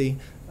policy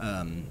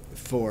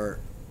for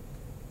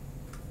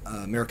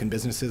American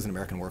businesses and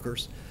American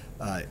workers.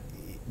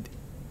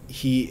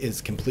 He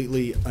is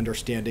completely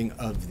understanding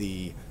of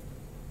the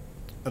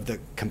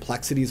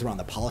complexities around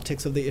the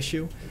politics of the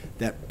issue,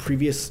 that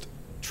previous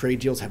trade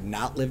deals have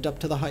not lived up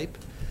to the hype.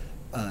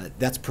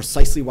 That's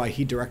precisely why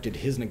he directed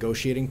his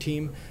negotiating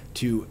team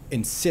to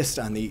insist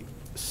on the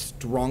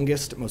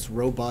strongest, most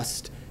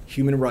robust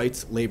human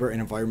rights, labor, and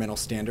environmental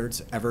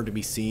standards ever to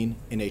be seen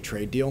in a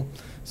trade deal.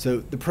 So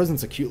the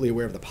president's acutely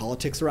aware of the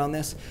politics around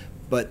this,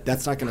 but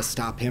that's not going to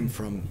stop him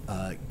from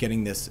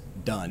getting this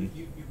done.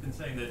 You've been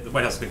saying that the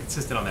White House has been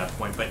consistent on that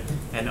point,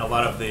 and a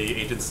lot of the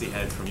agency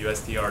heads from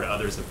USTR to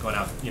others have gone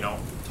out,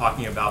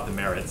 talking about the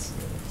merits.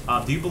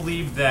 Do you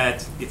believe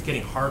that it's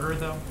getting harder,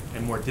 though,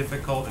 and more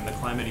difficult in the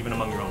climate, even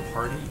among your own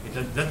party?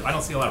 I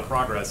don't see a lot of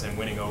progress in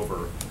winning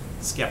over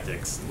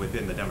skeptics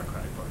within the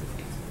Democratic Party.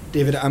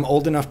 David, I'm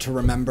old enough to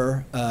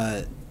remember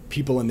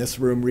people in this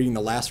room reading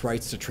the last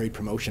rights to Trade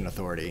Promotion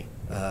Authority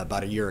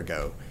about a year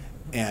ago.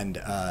 And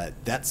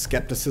that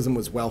skepticism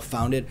was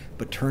well-founded,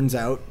 but turns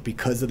out,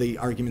 because of the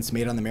arguments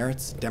made on the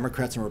merits,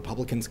 Democrats and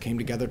Republicans came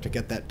together to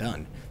get that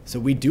done. So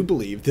we do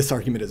believe this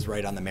argument is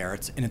right on the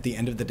merits, and at the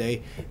end of the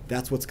day,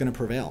 that's what's going to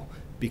prevail,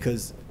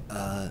 because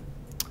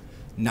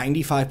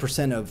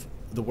 95% of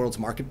the world's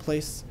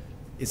marketplace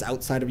is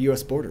outside of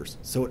U.S. borders.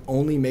 So it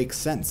only makes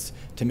sense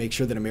to make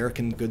sure that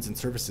American goods and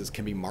services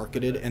can be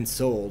marketed and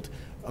sold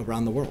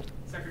around the world.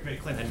 Secretary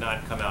Clinton had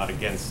not come out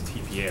against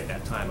TPA at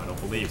that time, I don't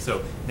believe.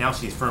 So now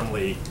she's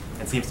firmly,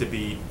 and seems to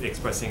be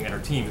expressing, and her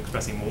team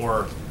expressing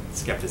more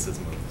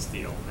skepticism of this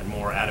deal, and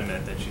more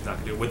adamant that she's not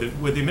going to do it.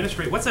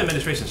 What's the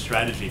administration's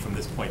strategy from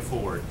this point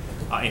forward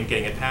in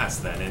getting it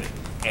passed then?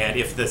 And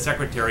if the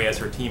secretary, as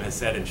her team has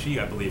said, and she,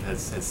 I believe,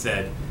 has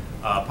said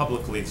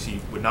publicly she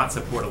would not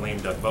support a lame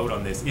duck vote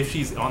on this, if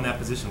she's on that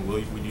position,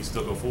 would you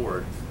still go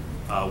forward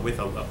with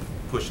a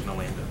push in a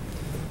lame duck?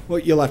 Well,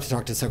 you'll have to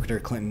talk to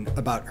Secretary Clinton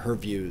about her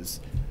views.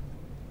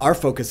 Our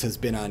focus has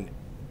been on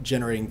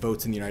generating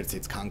votes in the United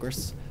States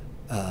Congress,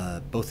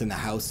 both in the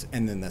House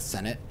and in the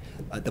Senate.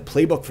 The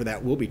playbook for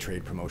that will be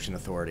Trade Promotion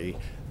Authority.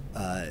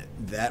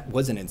 That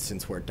was an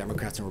instance where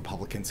Democrats and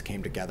Republicans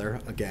came together,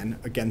 again,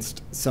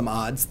 against some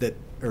odds that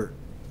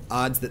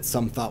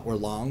some thought were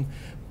long.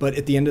 But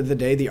at the end of the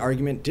day, the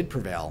argument did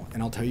prevail,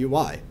 and I'll tell you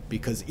why.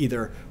 Because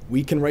either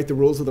we can write the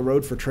rules of the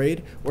road for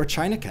trade, or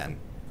China can.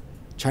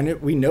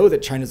 We know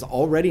that China's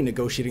already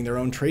negotiating their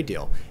own trade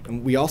deal,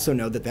 and we also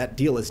know that that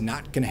deal is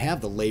not going to have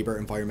the labor,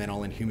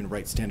 environmental, and human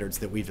rights standards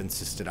that we've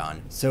insisted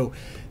on. So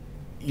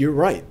you're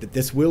right that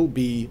this will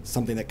be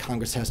something that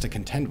Congress has to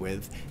contend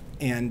with,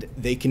 and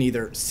they can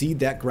either cede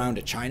that ground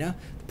to China.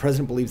 The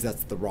president believes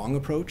that's the wrong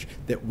approach,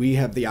 that we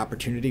have the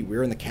opportunity,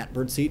 we're in the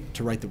catbird seat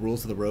to write the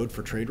rules of the road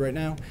for trade right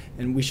now,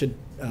 and we should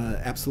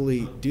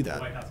absolutely do that.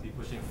 The White House be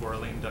pushing for a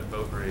lame duck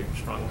vote very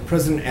strongly. The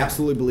president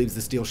absolutely believes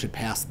this deal should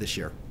pass this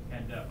year.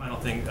 And final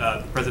thing,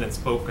 the president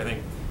spoke, I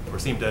think, or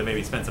seemed to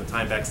maybe spend some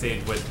time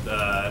backstage with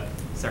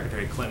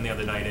Secretary Clinton the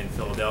other night in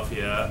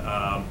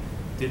Philadelphia.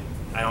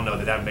 I don't know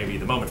that may be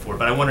the moment for it,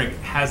 but I'm wondering,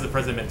 has the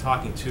president been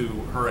talking to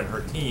her and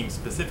her team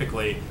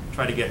specifically,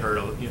 try to get her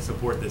to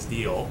support this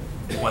deal?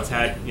 He once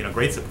had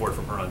great support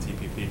from her on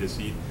TPP. Does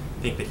he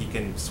think that he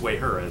can sway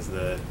her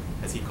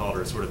as he called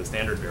her, sort of the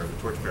standard bearer,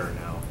 the torchbearer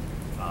now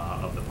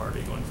of the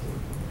party going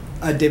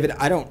forward? David,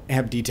 I don't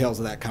have details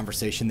of that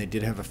conversation. They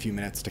did have a few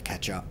minutes to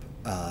catch up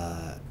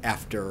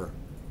after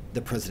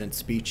the president's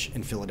speech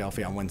in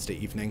Philadelphia on Wednesday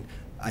evening.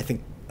 I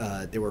think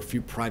there were a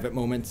few private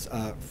moments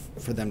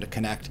for them to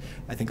connect.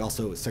 I think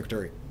also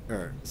Secretary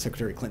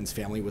Clinton's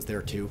family was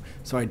there too.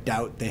 So I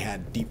doubt they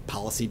had deep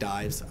policy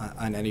dives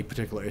on any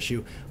particular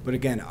issue. But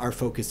again, our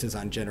focus is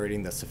on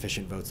generating the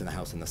sufficient votes in the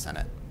House and the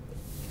Senate.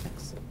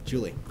 Thanks.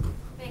 Julie.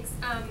 Thanks.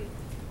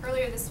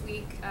 Earlier this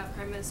week,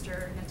 Prime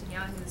Minister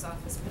Netanyahu's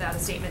office put out a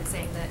statement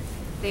saying that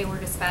they were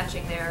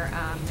dispatching their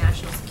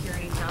National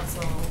Security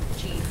Council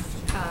chief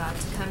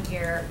to come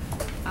here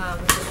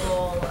with the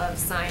goal of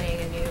signing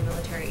a new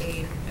military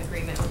aid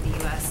agreement with the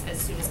U.S. as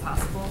soon as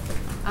possible.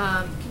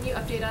 Can you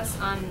update us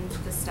on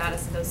the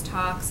status of those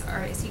talks?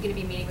 Or is he going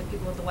to be meeting with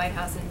people at the White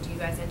House, and do you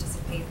guys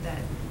anticipate that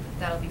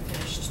that'll be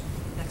finished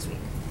next week?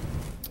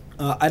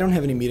 I don't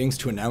have any meetings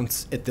to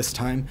announce at this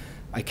time.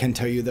 I can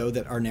tell you, though,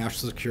 that our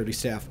national security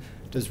staff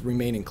does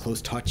remain in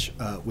close touch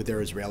with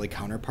their Israeli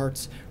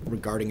counterparts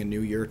regarding a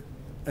new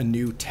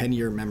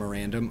 10-year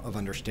memorandum of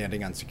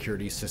understanding on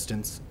security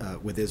assistance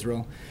with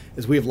Israel.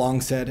 As we have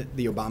long said,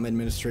 the Obama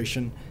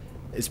administration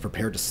is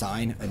prepared to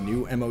sign a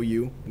new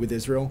MOU with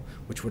Israel,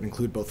 which would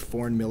include both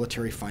foreign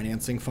military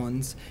financing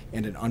funds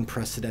and an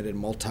unprecedented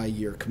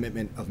multi-year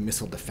commitment of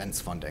missile defense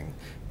funding.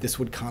 This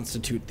would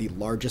constitute the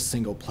largest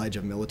single pledge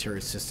of military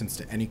assistance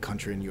to any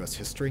country in U.S.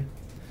 history.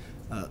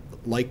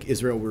 Like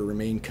Israel, we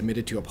remain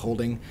committed to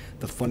upholding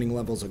the funding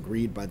levels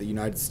agreed by the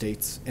United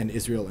States and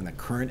Israel in the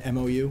current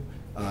MOU,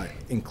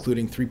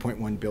 including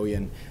 $3.1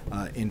 billion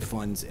in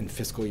funds in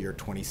fiscal year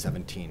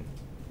 2017.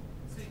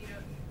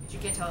 So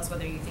But you can't tell us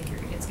whether you think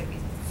it's going to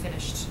be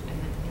finished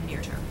in the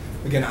near term.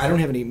 Again, I don't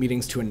have any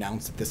meetings to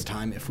announce at this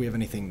time. If we have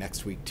anything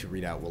next week to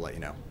read out, we'll let you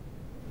know.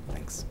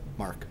 Thanks.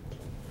 Mark.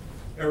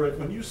 Eric,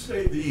 when you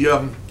say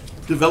the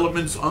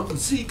developments on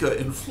Zika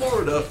in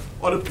Florida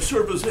ought to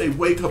serve as a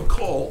wake-up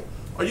call,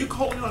 are you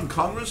calling on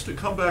Congress to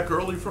come back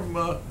early from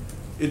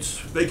its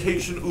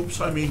vacation,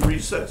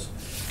 recess?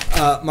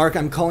 Mark,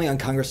 I'm calling on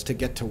Congress to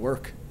get to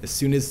work as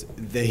soon as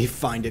they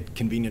find it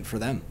convenient for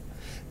them.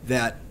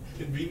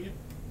 Convenient?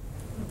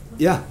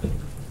 Yeah.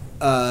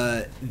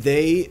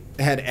 They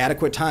had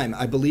adequate time.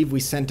 I believe we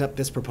sent up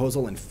this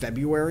proposal in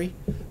February.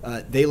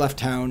 They left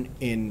town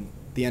in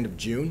the end of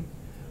June.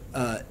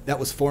 That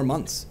was 4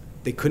 months.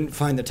 They couldn't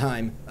find the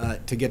time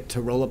to get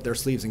to roll up their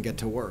sleeves and get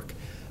to work.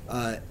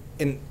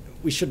 And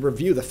we should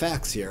review the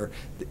facts here.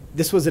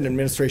 This was an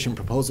administration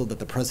proposal that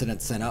the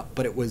president sent up,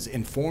 but it was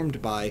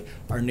informed by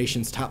our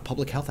nation's top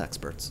public health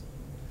experts.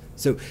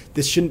 So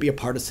this shouldn't be a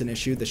partisan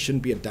issue. This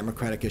shouldn't be a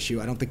Democratic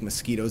issue. I don't think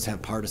mosquitoes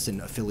have partisan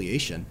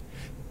affiliation.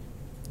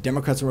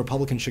 Democrats and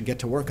Republicans should get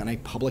to work on a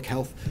public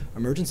health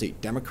emergency.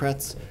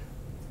 Democrats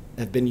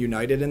have been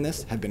united in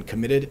this, have been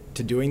committed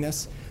to doing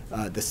this.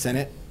 The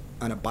Senate,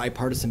 on a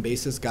bipartisan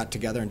basis, got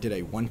together and did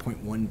a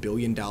 $1.1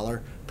 billion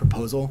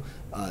proposal.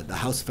 The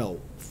House fell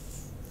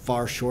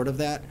far short of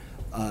that,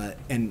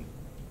 and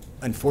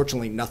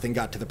unfortunately, nothing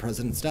got to the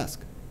president's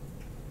desk.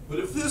 But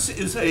if this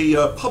is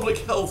a public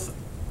health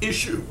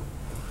issue,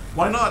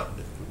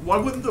 why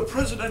wouldn't the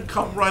president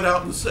come right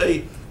out and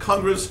say,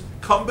 Congress,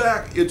 come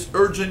back, it's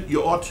urgent,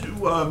 you ought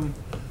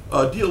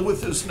to deal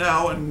with this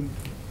now and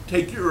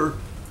take your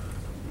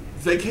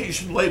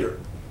vacation later?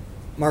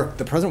 Mark,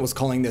 the president was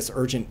calling this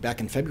urgent back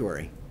in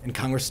February, and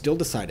Congress still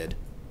decided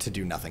to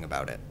do nothing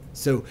about it.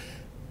 So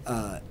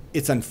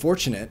it's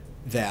unfortunate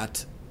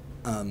that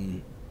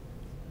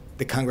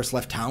the Congress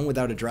left town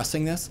without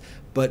addressing this,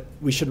 but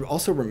we should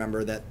also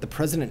remember that the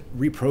president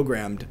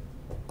reprogrammed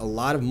a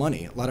lot of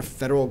money, a lot of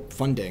federal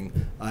funding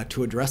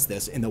to address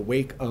this in the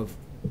wake of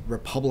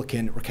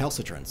Republican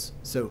recalcitrance.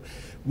 So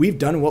we've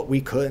done what we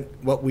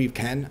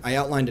can. I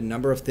outlined a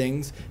number of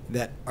things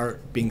that are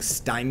being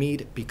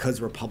stymied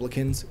because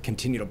Republicans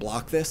continue to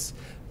block this.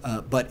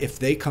 But if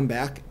they come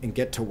back and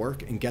get to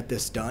work and get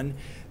this done,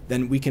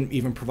 then we can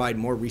even provide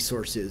more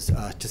resources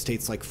to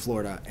states like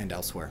Florida and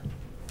elsewhere.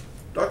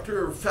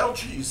 Dr.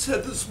 Fauci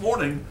said this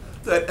morning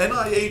that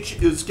NIH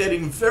is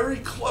getting very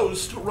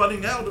close to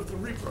running out of the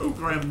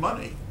reprogrammed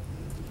money.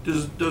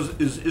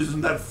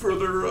 Isn't that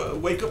further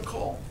wake-up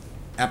call?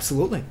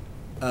 Absolutely.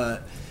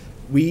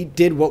 We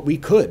did what we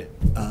could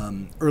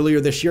earlier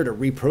this year to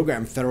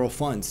reprogram federal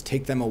funds,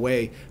 take them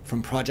away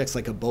from projects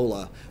like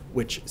Ebola,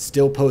 which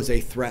still pose a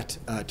threat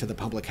to the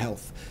public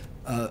health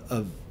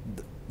of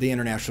the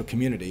international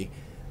community.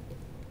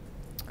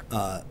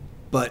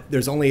 But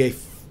there's only a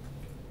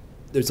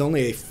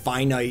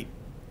finite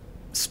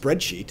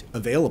spreadsheet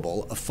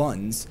available of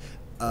funds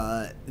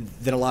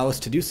that allow us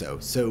to do so.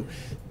 So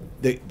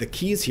the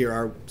keys here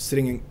are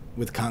sitting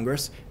with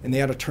Congress, and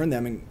they ought to turn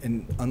them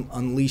and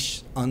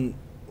unleash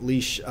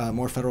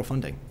more federal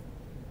funding.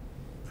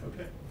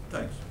 Okay,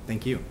 thanks.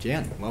 Thank you.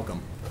 Jan,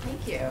 welcome.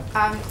 Thank you.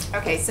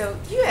 Okay, so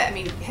you,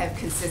 have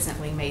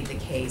consistently made the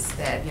case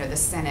that, the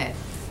Senate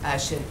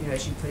should,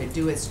 as you put it,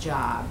 do its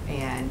job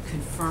and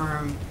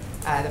confirm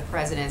the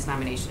president's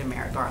nomination of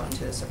Merrick Garland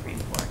to the Supreme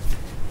Court.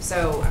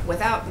 So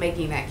without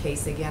making that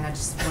case again, I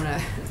just want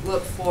to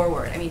look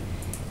forward.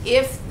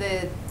 If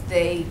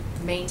they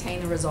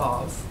maintain the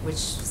resolve, which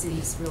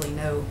sees really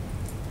no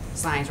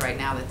signs right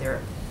now that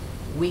they're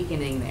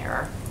weakening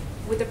there,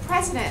 would the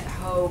president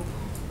hope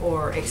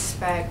or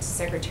expect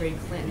Secretary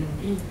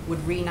Clinton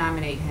would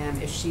renominate him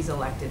if she's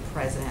elected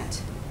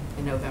president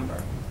in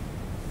November?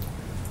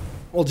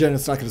 Well, Jen,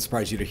 it's not going to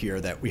surprise you to hear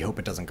that we hope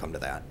it doesn't come to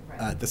that.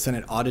 Right. The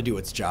Senate ought to do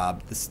its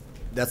job.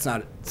 That's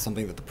not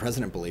something that the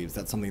president believes.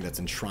 That's something that's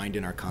enshrined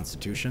in our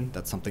Constitution.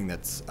 That's something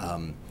that's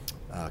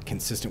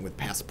consistent with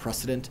past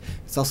precedent.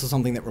 It's also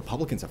something that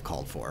Republicans have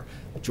called for.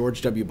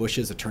 George W.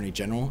 Bush's Attorney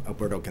General,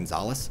 Alberto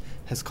Gonzales,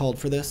 has called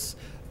for this.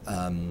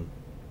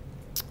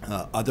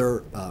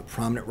 Other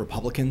prominent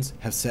Republicans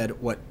have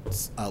said what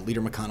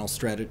Leader McConnell's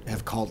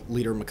have called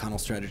Leader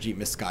McConnell's strategy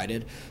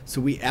misguided.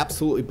 So we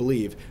absolutely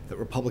believe that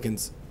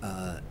Republicans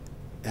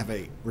have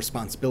a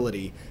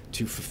responsibility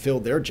to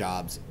fulfill their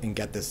jobs and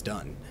get this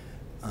done.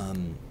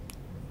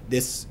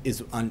 This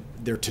is on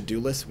their to-do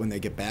list when they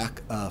get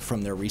back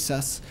from their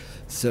recess.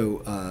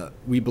 So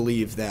we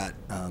believe that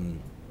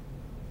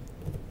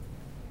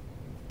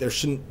there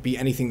shouldn't be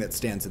anything that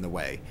stands in the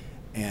way.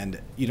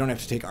 And you don't have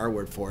to take our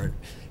word for it.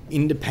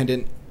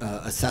 Independent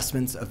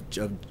assessments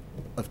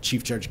of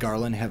Chief Judge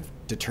Garland have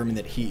determined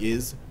that he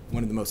is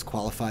one of the most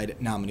qualified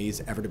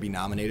nominees ever to be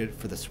nominated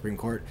for the Supreme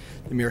Court.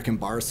 The American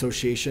Bar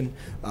Association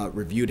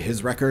reviewed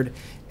his record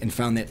and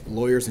found that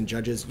lawyers and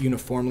judges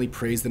uniformly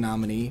praised the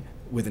nominee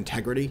with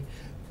integrity.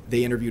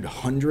 They interviewed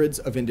hundreds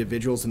of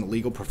individuals in the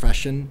legal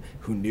profession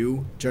who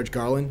knew Judge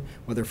Garland,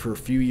 whether for a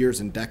few years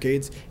and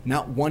decades.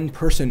 Not one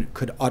person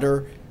could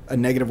utter a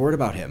negative word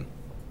about him.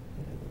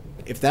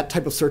 if that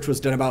type of search was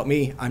done about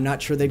me, I'm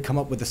not sure they'd come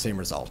up with the same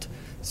result.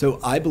 So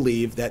I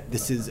believe that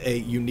this is a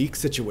unique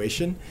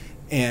situation,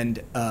 and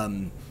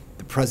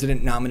the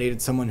president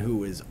nominated someone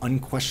who is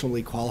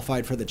unquestionably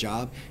qualified for the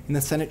job, and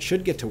the Senate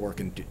should get to work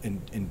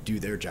and do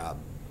their job.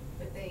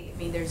 But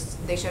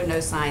they show no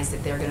signs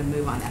that they're going to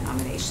move on that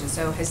nomination.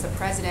 So has the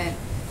president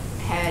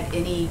had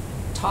any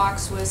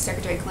talks with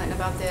Secretary Clinton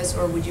about this,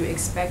 or would you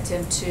expect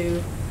him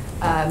to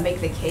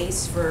make the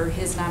case for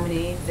his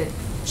nominee that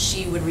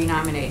she would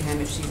renominate him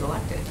if she's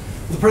elected?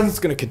 The president's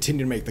going to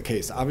continue to make the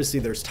case.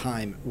 Obviously, there's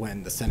time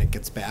when the Senate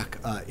gets back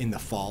in the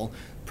fall.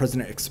 The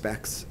president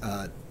expects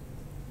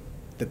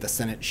that the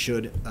Senate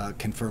should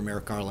confirm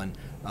Merrick Garland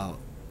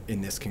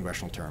in this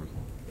congressional term.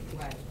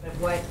 Right.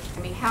 But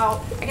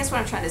I guess what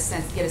I'm trying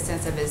to get a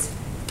sense of is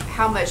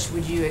how much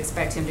would you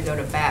expect him to go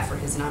to bat for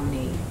his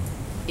nominee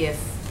if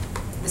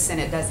the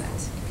Senate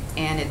doesn't,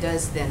 and it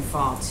does then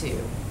fall to,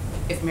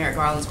 if Merrick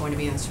Garland's going to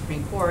be in the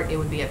Supreme Court, it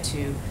would be up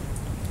to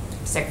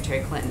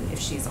Secretary Clinton if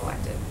she's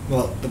elected.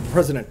 Well, the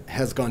president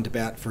has gone to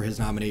bat for his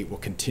nominee, will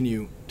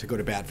continue to go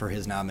to bat for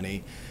his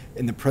nominee,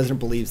 and the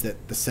president believes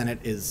that the Senate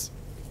is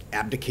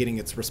abdicating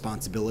its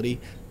responsibility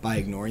by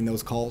ignoring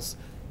those calls.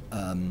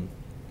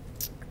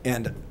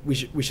 And we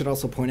should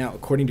also point out,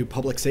 according to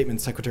public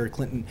statements, Secretary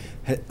Clinton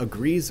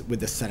agrees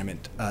with the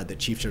sentiment that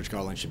Chief Judge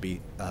Garland should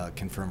be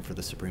confirmed for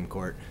the Supreme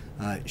Court.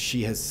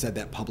 She has said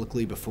that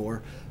publicly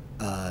before.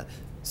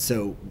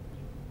 So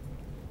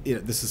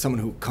this is someone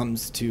who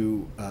comes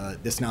to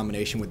this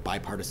nomination with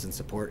bipartisan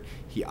support.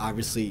 He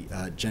obviously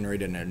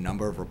generated a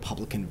number of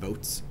Republican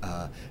votes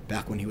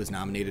back when he was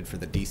nominated for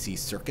the D.C.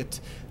 Circuit.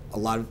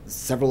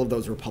 Several of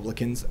those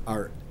Republicans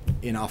are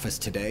in office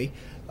today,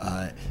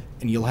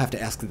 and you'll have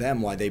to ask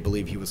them why they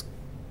believe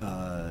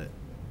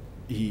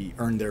he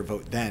earned their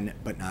vote then,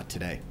 but not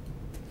today.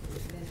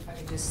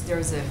 There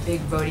was a big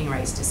voting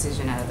rights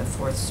decision out of the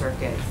Fourth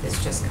Circuit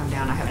that's just come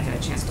down. I haven't had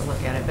a chance to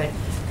look at it, but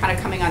kind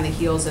of coming on the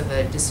heels of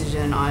a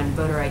decision on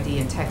voter ID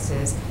in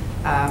Texas.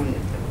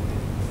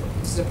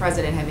 Does the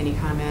president have any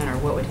comment, or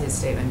what would his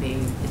statement be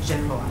in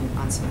general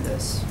on some of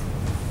those?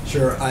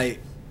 Sure. I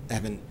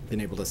haven't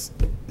been able to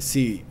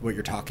see what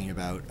you're talking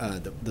about,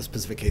 the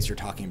specific case you're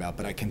talking about,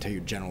 but I can tell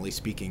you generally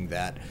speaking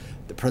that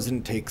the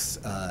president takes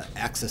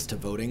access to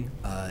voting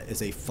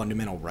as a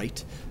fundamental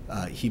right.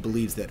 He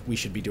believes that we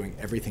should be doing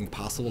everything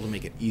possible to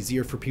make it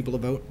easier for people to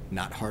vote,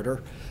 not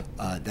harder.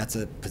 That's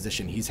a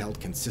position he's held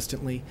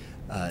consistently.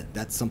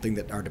 That's something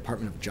that our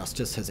Department of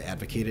Justice has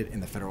advocated in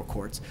the federal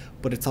courts,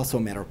 but it's also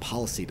a matter of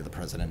policy to the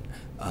president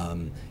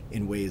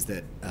in ways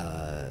that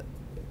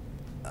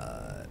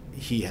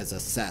he has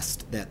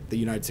assessed that the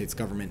United States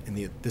government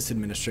and this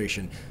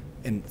administration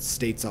and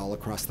states all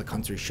across the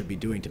country should be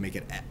doing to make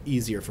it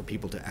easier for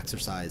people to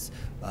exercise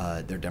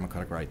their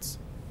democratic rights.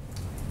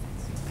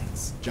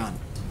 Thanks. John.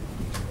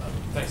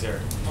 Thanks,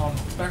 Eric.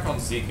 Back on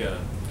Zika,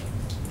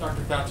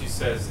 Dr. Fauci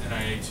says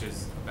NIH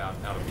is about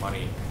out of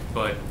money,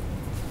 but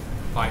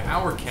by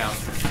our count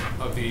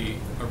of the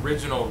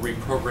original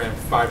reprogrammed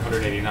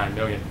 $589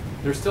 million,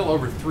 there's still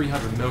over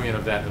 $300 million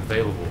of that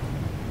available.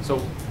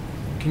 So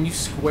can you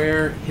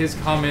square his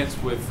comments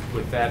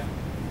with that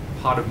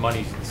pot of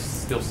money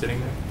still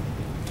sitting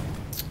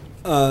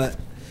there?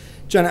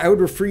 John, I would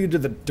refer you to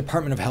the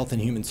Department of Health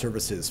and Human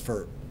Services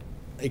for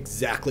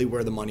exactly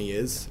where the money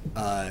is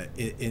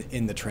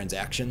in the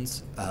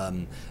transactions.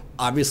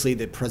 Obviously,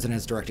 the president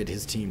has directed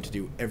his team to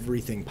do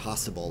everything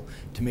possible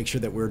to make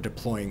sure that we're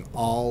deploying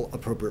all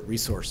appropriate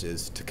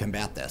resources to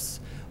combat this.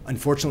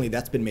 Unfortunately,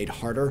 that's been made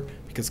harder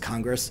because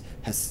Congress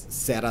has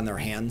sat on their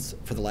hands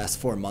for the last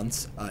 4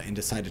 months and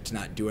decided to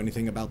not do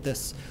anything about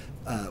this.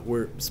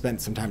 We're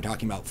spent some time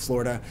talking about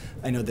Florida.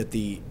 I know that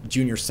the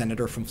junior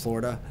senator from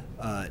Florida,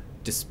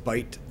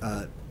 despite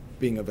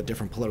being of a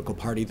different political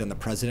party than the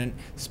president,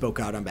 spoke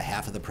out on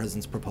behalf of the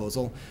president's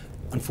proposal.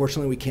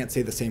 Unfortunately, we can't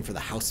say the same for the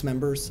House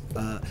members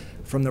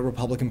from the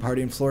Republican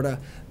Party in Florida.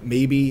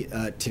 Maybe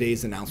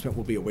today's announcement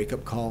will be a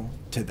wake-up call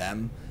to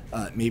them.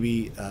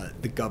 Maybe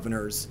the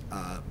governor's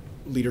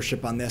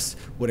leadership on this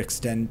would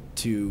extend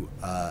to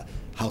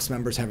House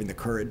members having the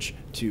courage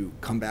to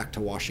come back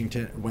to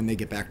Washington when they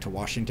get back to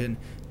Washington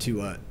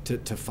to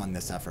fund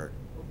this effort.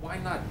 Why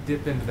not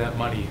dip into that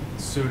money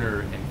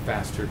sooner and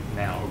faster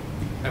now,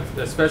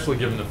 especially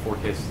given the 4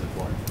 cases in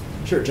Florida?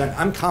 Sure, John.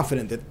 I'm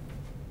confident that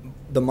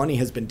the money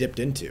has been dipped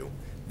into,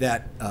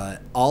 that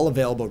all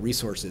available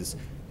resources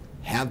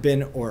have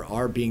been or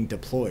are being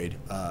deployed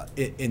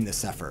in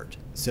this effort.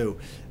 So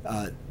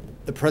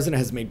the president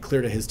has made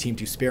clear to his team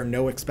to spare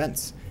no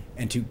expense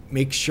and to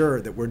make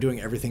sure that we're doing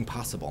everything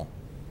possible.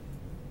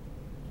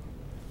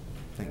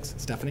 Thanks.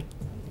 Stephanie?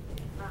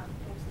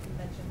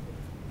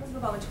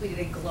 President Obama tweeted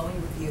a glowing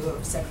review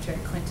of Secretary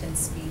Clinton's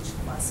speech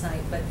last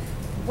night, but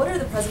what are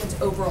the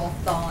president's overall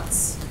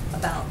thoughts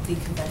about the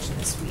convention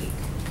this week?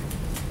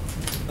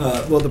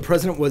 Well, the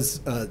president was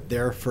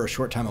there for a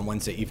short time on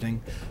Wednesday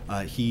evening.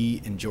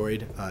 He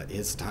enjoyed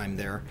his time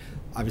there.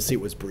 Obviously,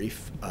 it was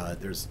brief.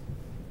 There's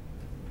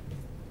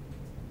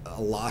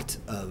a lot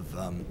of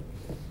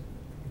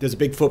there's a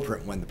big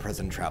footprint when the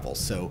president travels,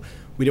 so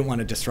we didn't want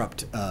to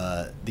disrupt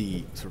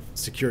the sort of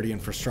security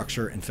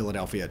infrastructure in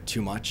Philadelphia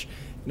too much.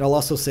 And I'll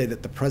also say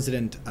that the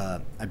president,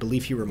 I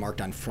believe he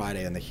remarked on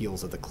Friday on the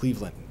heels of the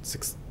Cleveland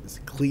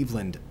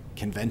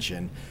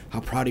convention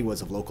how proud he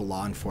was of local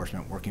law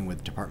enforcement working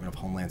with Department of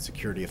Homeland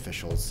Security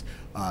officials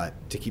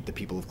to keep the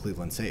people of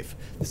Cleveland safe.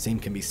 The same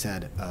can be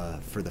said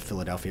for the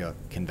Philadelphia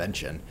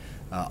convention.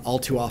 All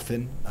too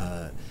often,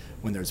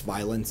 when there's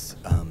violence,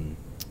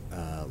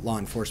 law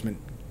enforcement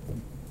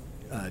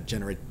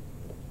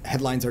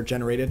headlines are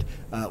generated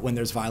when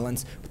there's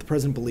violence, but the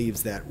president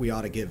believes that we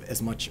ought to give as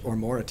much or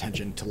more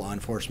attention to law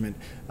enforcement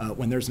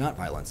when there's not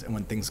violence and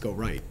when things go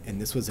right.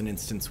 And this was an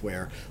instance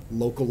where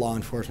local law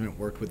enforcement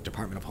worked with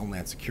Department of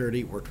Homeland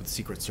Security, worked with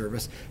Secret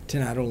Service to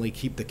not only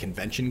keep the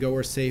convention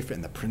goers safe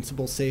and the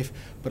principals safe,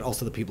 but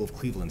also the people of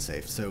Cleveland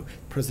safe. So the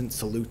president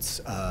salutes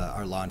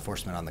our law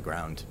enforcement on the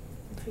ground.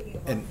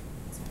 And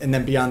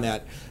then beyond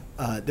that,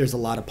 there's a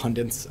lot of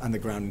pundits on the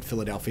ground in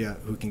Philadelphia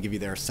who can give you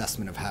their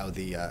assessment of how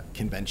the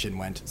convention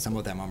went. Some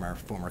of them are our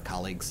former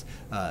colleagues.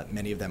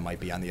 Many of them might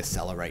be on the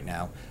Acela right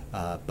now,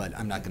 but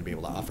I'm not going to be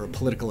able to offer a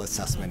political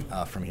assessment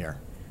from here.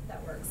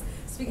 That works.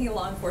 Speaking of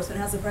law enforcement,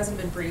 has the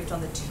president been briefed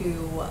on the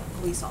 2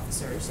 police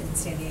officers in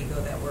San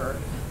Diego that were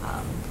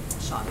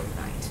shot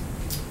overnight?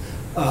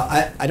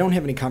 I don't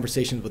have any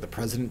conversations with the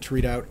president to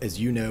read out. As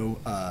you know,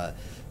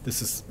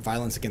 this is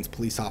violence against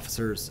police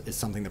officers is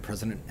something the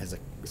president has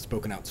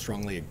spoken out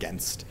strongly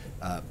against,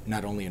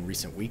 not only in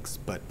recent weeks,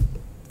 but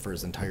for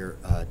his entire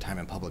time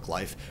in public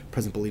life. The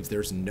president believes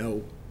there's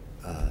no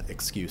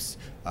excuse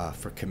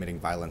for committing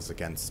violence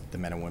against the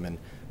men and women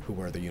who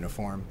wear the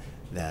uniform,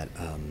 that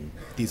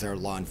these are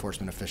law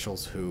enforcement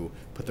officials who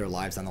put their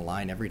lives on the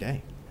line every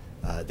day.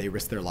 They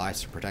risk their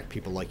lives to protect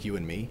people like you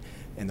and me,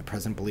 and the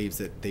president believes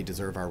that they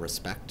deserve our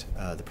respect.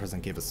 The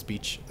president gave a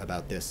speech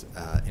about this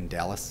in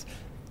Dallas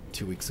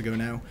 2 weeks ago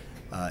now.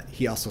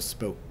 He also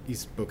he's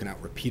spoken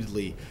out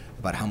repeatedly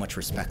about how much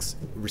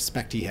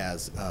respect he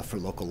has for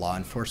local law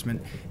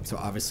enforcement. So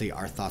obviously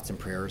our thoughts and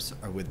prayers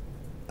are with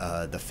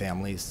the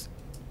families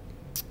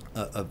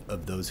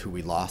of those who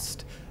we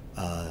lost,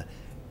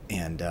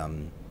 and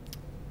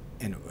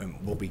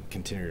we'll be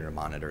continuing to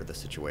monitor the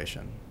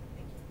situation.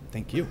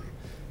 Thank you.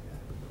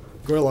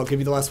 Goral, I'll give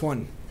you the last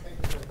one.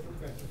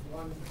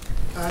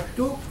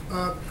 Two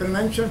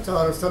conventions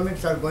or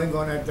summits are going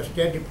on at the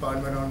State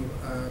Department on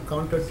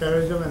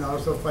counterterrorism and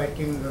also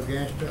fighting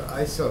against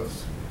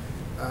ISILs.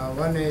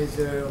 One is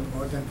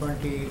more than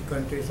 20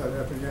 countries are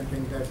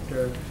representing that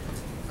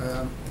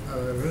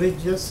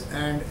religious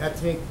and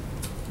ethnic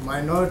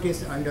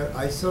minorities under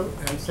ISIL,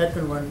 and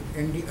second one,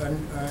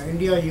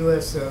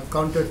 India-US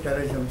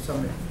counterterrorism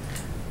summit.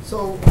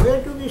 So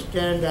where do we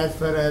stand as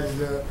far as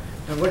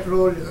what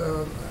role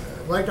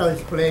White House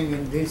is playing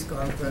in these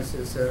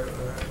conferences?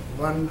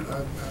 One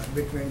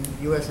between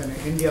US and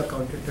India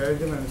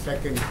counterterrorism, and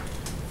second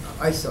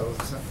ISIL.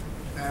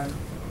 And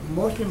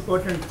most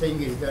important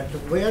thing is that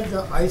where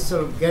the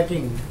ISIL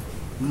getting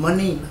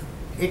money,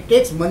 it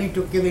takes money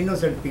to kill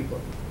innocent people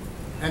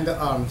and the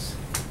arms.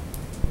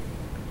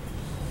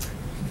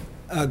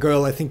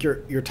 Goral, I think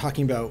you're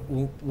talking about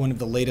one of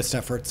the latest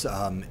efforts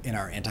in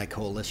our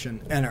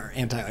anti-coalition and our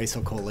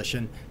anti-ISIL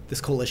coalition.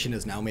 This coalition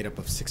is now made up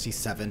of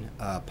 67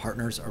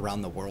 partners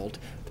around the world.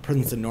 The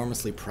president's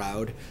enormously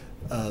proud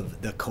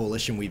of the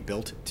coalition we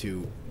built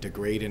to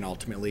degrade and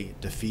ultimately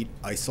defeat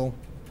ISIL.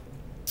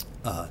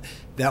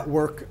 That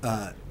work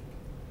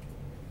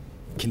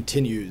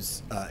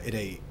continues at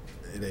a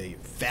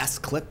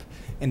fast clip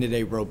and at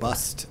a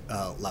robust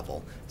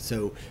level.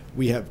 So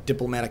we have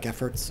diplomatic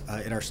efforts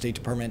at our State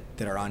Department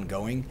that are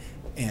ongoing,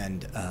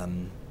 and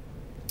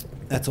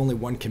that's only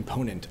one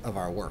component of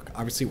our work.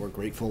 Obviously, we're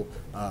grateful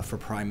for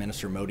Prime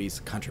Minister Modi's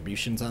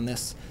contributions on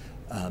this.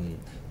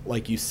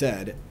 Like you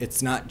said,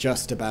 it's not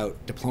just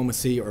about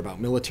diplomacy or about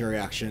military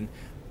action,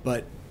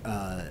 but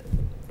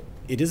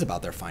it is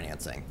about their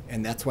financing.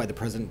 And that's why the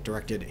president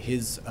directed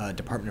his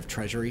Department of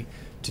Treasury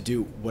to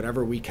do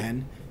whatever we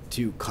can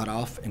to cut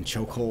off and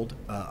chokehold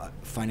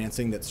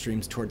financing that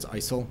streams towards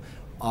ISIL.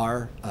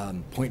 Our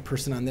point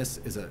person on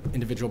this is an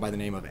individual by the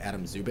name of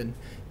Adam Zubin.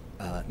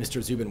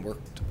 Mr. Zubin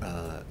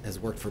has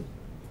worked for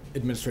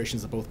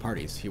administrations of both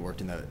parties. He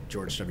worked in the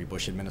George W.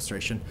 Bush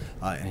administration,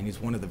 and he's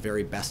one of the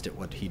very best at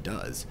what he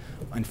does.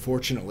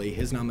 Unfortunately,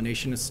 his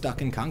nomination is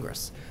stuck in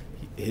Congress.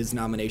 His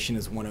nomination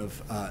is one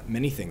of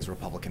many things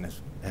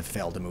Republicans have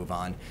failed to move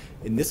on.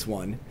 And this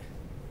one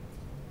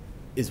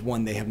is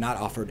one they have not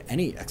offered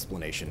any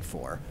explanation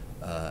for.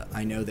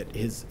 I know that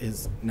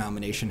his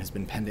nomination has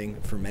been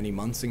pending for many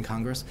months in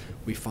Congress.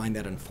 We find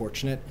that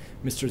unfortunate.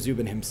 Mr.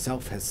 Zubin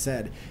himself has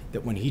said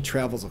that when he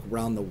travels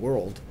around the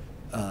world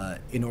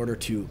in order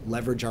to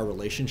leverage our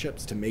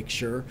relationships to make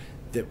sure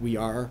that we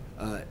are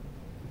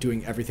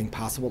doing everything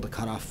possible to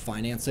cut off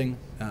financing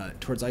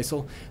towards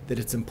ISIL, that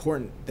it's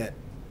important that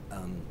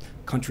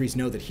countries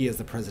know that he has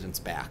the president's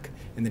back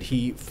and that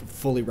he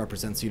fully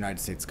represents the United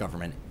States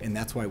government, and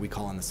that's why we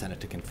call on the Senate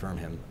to confirm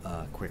him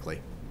quickly.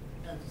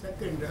 And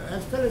second,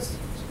 as far as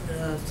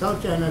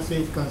South China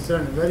Sea is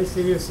concerned, a very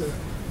serious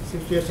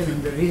situation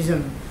in the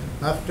region.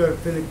 after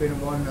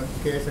Philippines won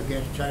a case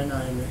against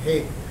China in The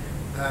Hague.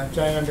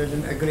 China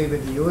doesn't agree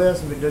with the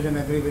U.S., it doesn't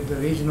agree with the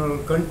regional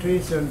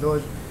countries and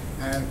those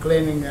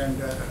claiming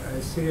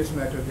a serious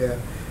matter there.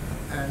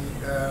 And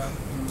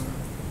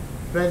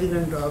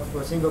President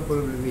of Singapore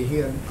will be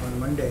here on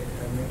Monday,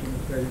 meeting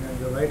the President of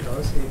the White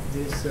House. If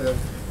this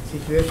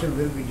situation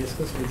will be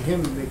discussed with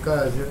him,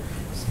 because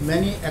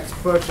many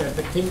experts at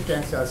the think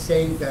tanks are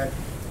saying that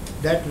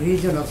that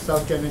region of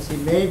South China Sea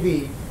may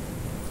be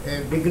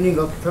a beginning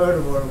of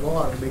Third World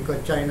War,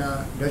 because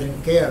China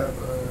doesn't care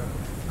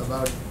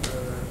about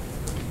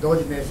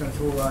those nations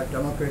who are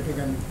democratic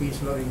and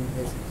peace-loving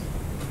nations.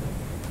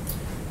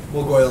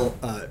 Well, Goyle,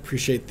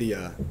 appreciate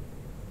the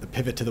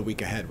pivot to the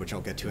week ahead, which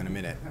I'll get to in a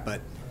minute.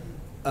 But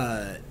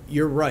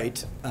you're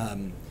right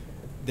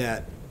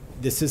that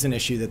this is an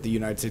issue that the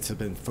United States has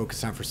been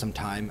focused on for some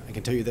time. I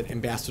can tell you that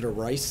Ambassador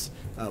Rice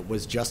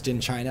was just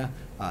in China,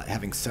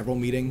 having several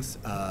meetings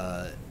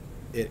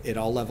at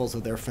all levels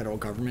of their federal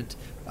government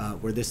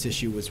where this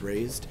issue was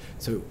raised.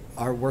 So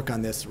our work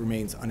on this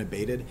remains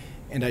unabated,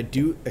 and I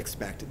do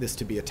expect this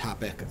to be a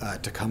topic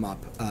to come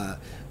up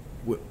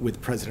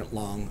with President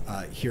Long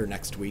here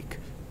next week.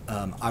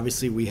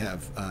 Obviously, we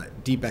have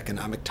deep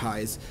economic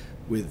ties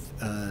with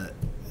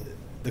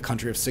the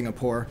country of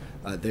Singapore.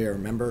 They are a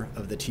member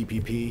of the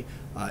TPP,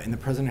 and the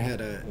president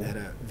had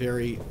a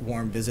very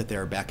warm visit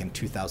there back in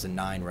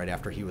 2009, right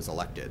after he was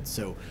elected.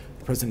 So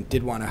the president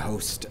did want to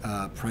host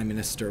Prime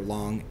Minister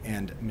Long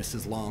and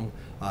Mrs. Long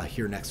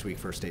here next week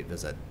for a state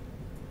visit.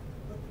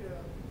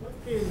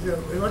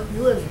 What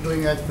U.S. is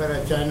doing as far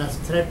as China's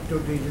threat to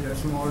these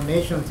small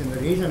nations in the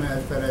region,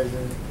 as far as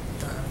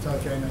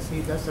South China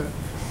Sea? That's the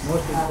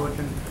most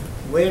important.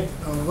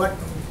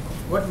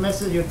 What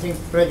message you think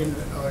President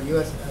or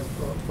U.S. has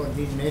for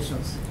these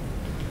nations?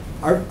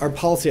 Our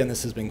policy on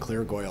this has been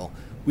clear, Goyle.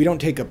 We don't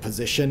take a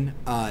position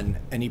on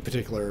any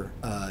particular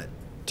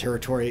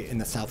territory in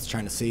the South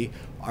China Sea.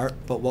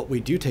 But what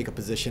we do take a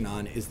position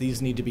on is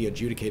these need to be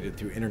adjudicated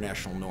through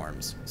international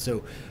norms.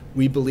 So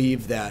we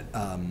believe that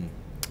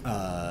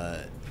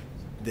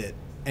that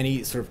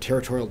any sort of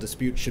territorial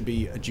dispute should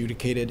be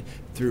adjudicated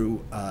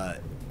through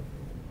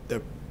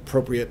the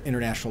appropriate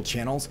international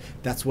channels.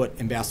 That's what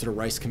Ambassador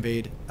Rice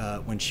conveyed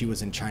when she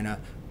was in China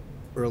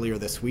earlier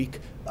this week,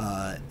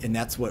 and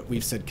that's what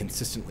we've said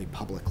consistently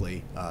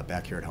publicly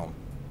back here at home.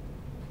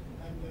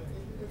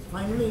 And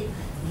finally,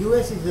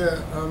 U.S. is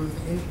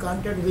in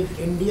contact with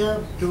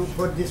India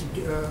for this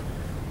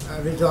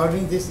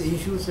resolving these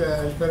issues,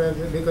 as far as,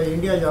 because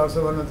India is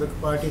also one of the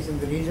parties in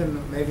the region,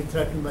 maybe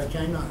threatened by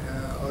China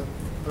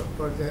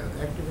for their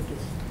activities.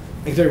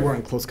 I can tell you we're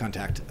in close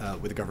contact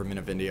with the government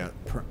of India.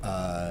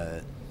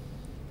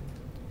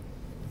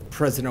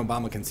 President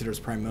Obama considers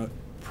Prime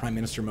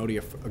Minister Modi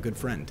a good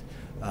friend.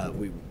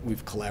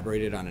 We've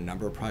collaborated on a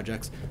number of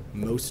projects.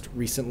 Most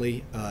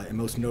recently, and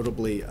most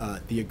notably,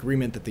 the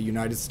agreement that the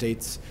United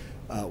States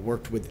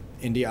worked with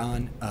India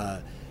on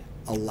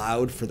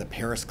allowed for the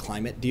Paris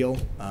climate deal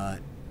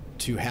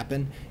to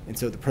happen. And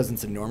so the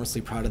president's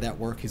enormously proud of that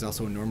work. He's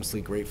also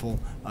enormously grateful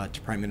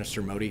to Prime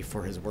Minister Modi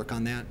for his work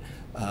on that.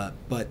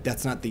 But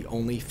that's not the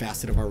only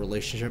facet of our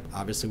relationship.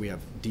 Obviously, we have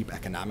deep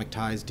economic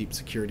ties, deep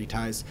security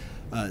ties.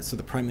 So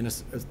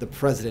the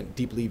president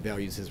deeply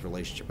values his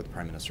relationship with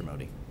Prime Minister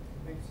Modi.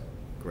 Thanks, sir.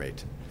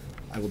 Great.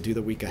 I will do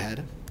the week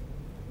ahead.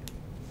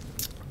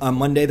 On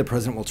Monday, the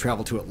president will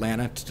travel to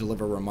Atlanta to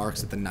deliver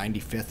remarks at the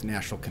 95th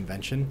National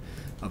Convention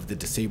of the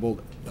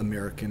Disabled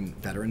American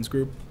Veterans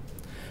Group.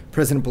 The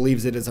president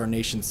believes it is our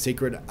nation's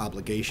sacred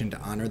obligation to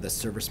honor the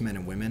servicemen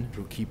and women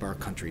who keep our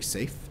country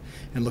safe,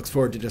 and looks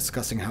forward to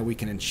discussing how we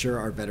can ensure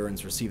our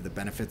veterans receive the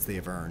benefits they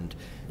have earned,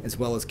 as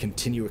well as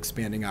continue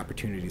expanding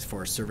opportunities for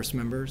our service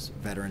members,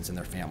 veterans, and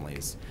their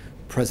families.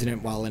 The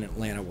president, while in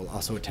Atlanta, will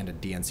also attend a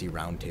DNC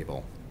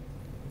roundtable.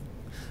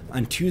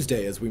 On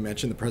Tuesday, as we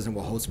mentioned, the president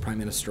will host Prime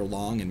Minister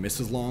Long and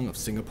Mrs. Long of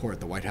Singapore at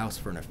the White House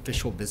for an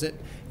official visit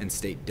and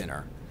state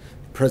dinner.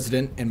 The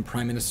president and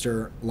Prime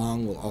Minister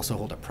Long will also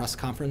hold a press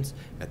conference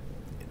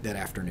that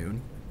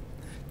afternoon.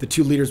 The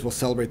two leaders will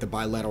celebrate the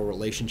bilateral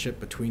relationship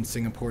between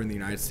Singapore and the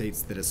United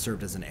States that has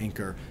served as an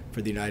anchor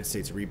for the United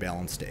States'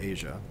 rebalance to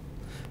Asia.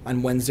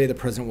 On Wednesday, the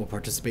president will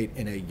participate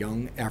in a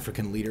Young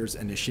African Leaders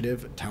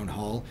Initiative town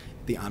hall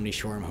at the Omni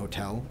Shoreham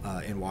Hotel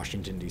in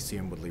Washington, D.C.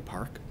 in Woodley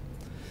Park.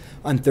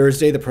 On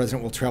Thursday, the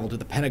president will travel to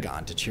the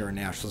Pentagon to chair a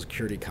National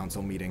Security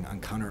Council meeting on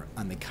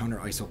the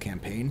counter-ISIL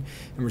campaign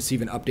and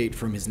receive an update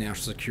from his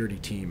national security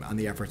team on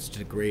the efforts to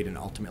degrade and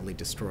ultimately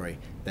destroy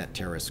that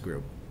terrorist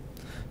group.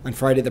 On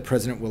Friday, the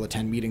president will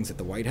attend meetings at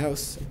the White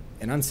House,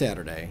 and on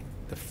Saturday,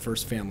 the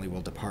first family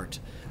will depart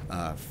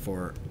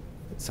for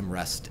some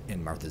rest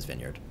in Martha's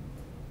Vineyard.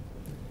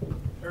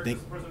 Eric, does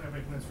the president have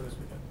any plans for this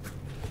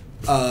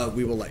weekend?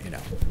 We will let you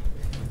know.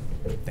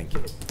 Thank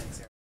you.